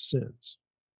forgiveness of sins.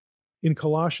 In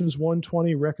Colossians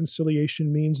 1:20,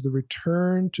 reconciliation means the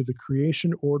return to the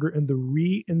creation order and the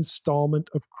reinstallment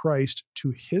of Christ to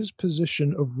his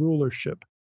position of rulership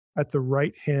at the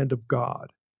right hand of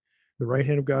God. The right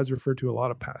hand of God is referred to a lot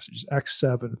of passages. Acts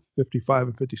 7:55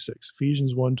 and 56,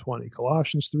 Ephesians 1:20,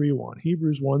 Colossians 3:1,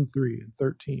 Hebrews 1:3 and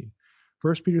 13,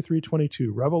 1 Peter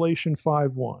 3:22, Revelation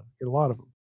 5:1, a lot of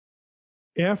them.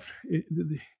 After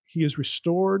he is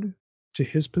restored to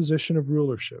his position of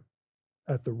rulership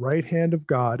at the right hand of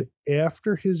God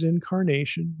after his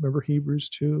incarnation. Remember Hebrews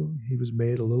 2? He was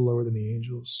made a little lower than the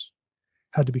angels,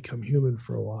 had to become human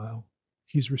for a while.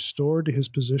 He's restored to his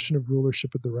position of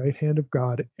rulership at the right hand of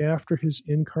God after his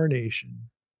incarnation,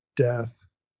 death,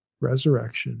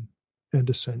 resurrection, and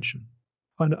ascension.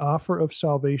 An offer of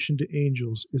salvation to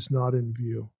angels is not in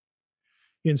view.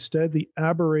 Instead, the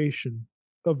aberration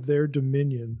of their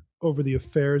dominion over the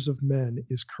affairs of men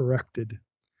is corrected.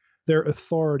 Their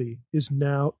authority is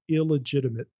now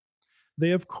illegitimate.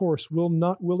 They, of course, will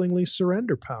not willingly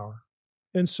surrender power.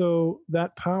 And so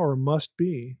that power must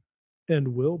be and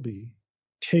will be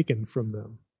taken from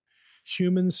them.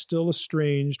 Humans still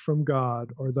estranged from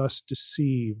God are thus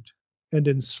deceived and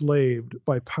enslaved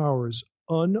by powers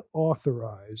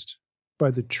unauthorized by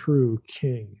the true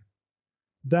King.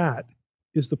 That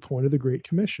is the point of the Great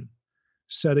Commission,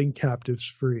 setting captives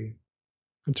free.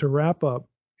 And to wrap up,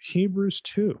 Hebrews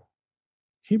 2.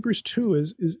 Hebrews 2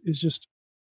 is just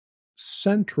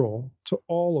central to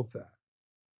all of that.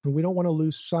 And we don't want to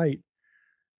lose sight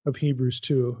of Hebrews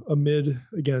 2 amid,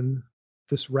 again,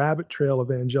 this rabbit trail of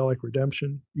angelic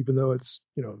redemption, even though it's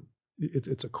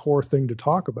a core thing to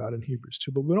talk about in Hebrews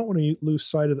 2, but we don't want to lose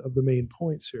sight of the main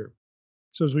points here.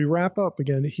 So as we wrap up,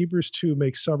 again, Hebrews 2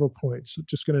 makes several points. I'm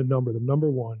just going to number them. Number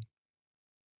one,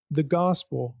 the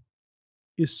gospel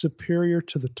is superior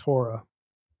to the Torah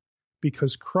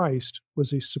because Christ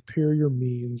was a superior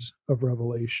means of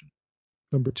revelation.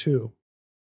 Number two,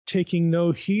 taking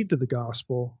no heed to the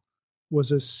gospel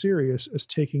was as serious as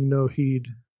taking no heed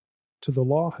to the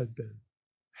law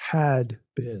had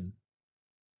been.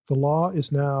 The law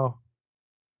is now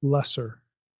lesser.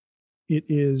 It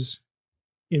is,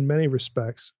 in many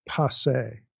respects,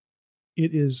 passé.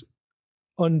 It is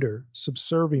under,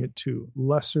 subservient to,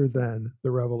 lesser than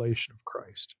the revelation of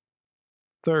Christ.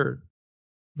 Third,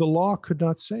 the law could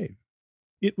not save.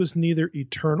 It was neither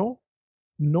eternal,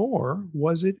 nor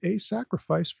was it a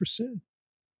sacrifice for sin.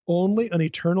 Only an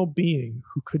eternal being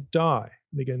who could die,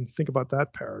 and again, think about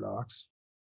that paradox,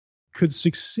 could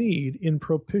succeed in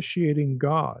propitiating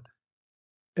God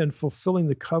and fulfilling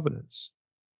the covenants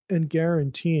and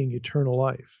guaranteeing eternal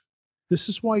life. This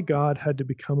is why God had to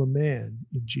become a man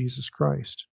in Jesus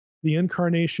Christ. The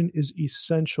incarnation is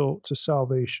essential to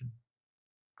salvation.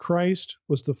 Christ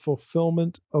was the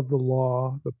fulfillment of the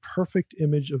law, the perfect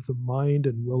image of the mind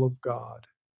and will of God.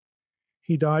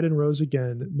 He died and rose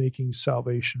again, making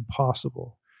salvation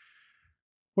possible.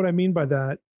 What I mean by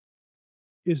that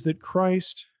is that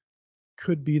Christ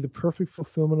could be the perfect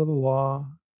fulfillment of the law.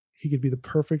 He could be the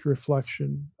perfect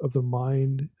reflection of the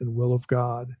mind and will of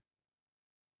God.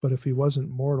 But if he wasn't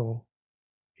mortal,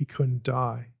 he couldn't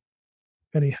die.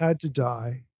 And he had to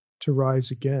die to rise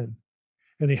again.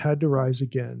 And he had to rise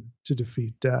again to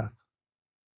defeat death.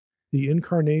 The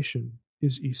incarnation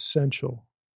is essential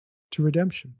to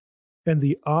redemption. And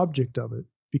the object of it,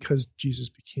 because Jesus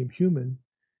became human,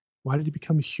 why did he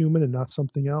become human and not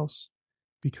something else?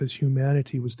 Because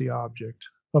humanity was the object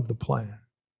of the plan,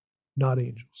 not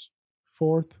angels.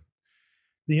 Fourth,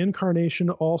 the incarnation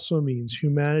also means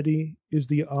humanity is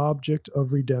the object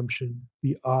of redemption,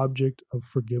 the object of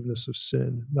forgiveness of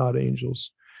sin, not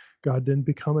angels. God didn't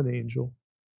become an angel.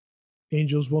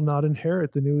 Angels will not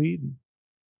inherit the new Eden.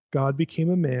 God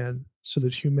became a man so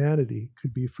that humanity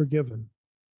could be forgiven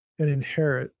and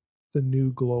inherit the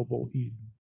new global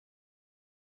Eden.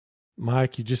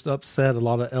 Mike, you just upset a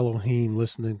lot of Elohim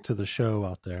listening to the show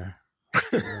out there.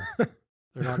 They're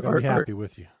not going to be happy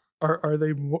with you. Are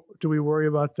they? Do we worry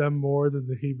about them more than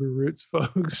the Hebrew roots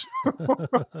folks, or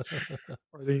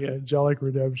the angelic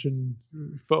redemption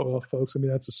folks? I mean,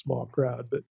 that's a small crowd,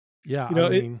 but yeah,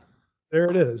 there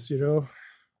it is.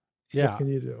 Yeah, what can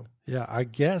you do? Yeah, I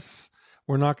guess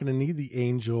we're not going to need the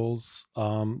angels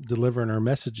delivering our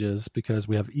messages because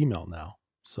we have email now.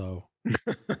 So,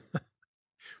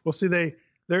 well, see,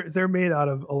 they're made out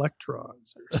of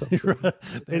electrons or something.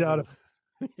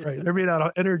 Right. They're made out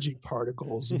of energy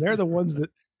particles, and they're the ones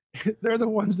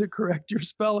that correct your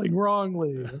spelling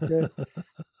wrongly. Okay.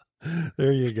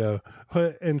 There you go.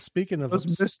 And speaking of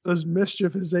those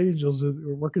mischievous angels that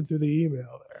were working through the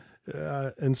email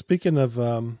there. And speaking of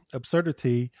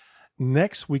absurdity,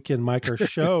 next weekend, Mike, our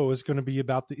show is going to be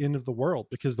about the end of the world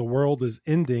because the world is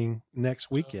ending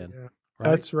next weekend. Yeah.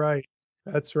 Right? That's right.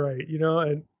 That's right.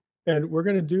 And we're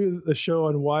going to do the show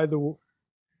on why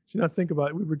think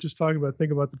about, we were just talking about,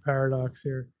 think about the paradox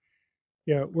here.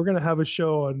 Yeah. We're going to have a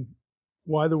show on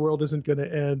why the world isn't going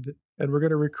to end, and we're going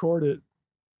to record it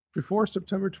before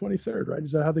September 23rd, right?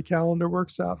 Is that how the calendar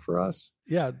works out for us?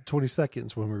 Yeah. 20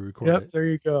 seconds when we record Yep. it. There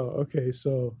you go. Okay.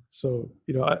 So,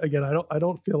 again, I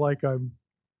don't feel like I'm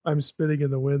spitting in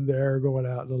the wind there, going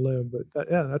out on a limb, but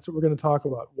that's what we're going to talk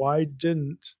about. Why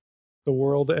didn't the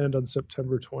world end on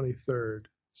September 23rd?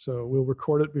 So we'll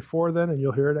record it before then, and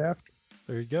you'll hear it after.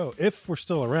 There you go. If we're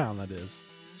still around, that is.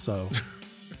 So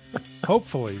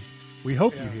hopefully, we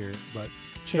hope you hear it, but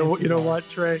you know what,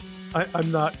 Trey?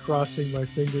 I'm not crossing my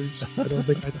fingers. I don't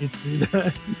think I need to do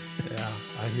that. Yeah,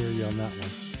 I hear you on that one.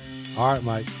 All right,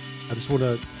 Mike. I just want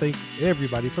to thank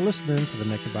everybody for listening to the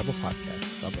Naked Bible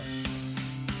Podcast. God bless.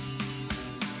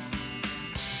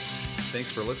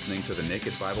 Thanks for listening to the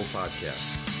Naked Bible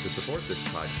Podcast. To support this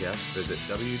podcast, visit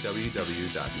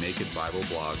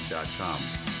www.nakedbibleblog.com.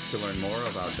 To learn more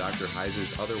about Dr.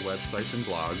 Heiser's other websites and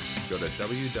blogs, go to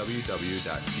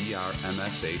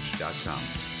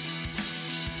www.drmsh.com.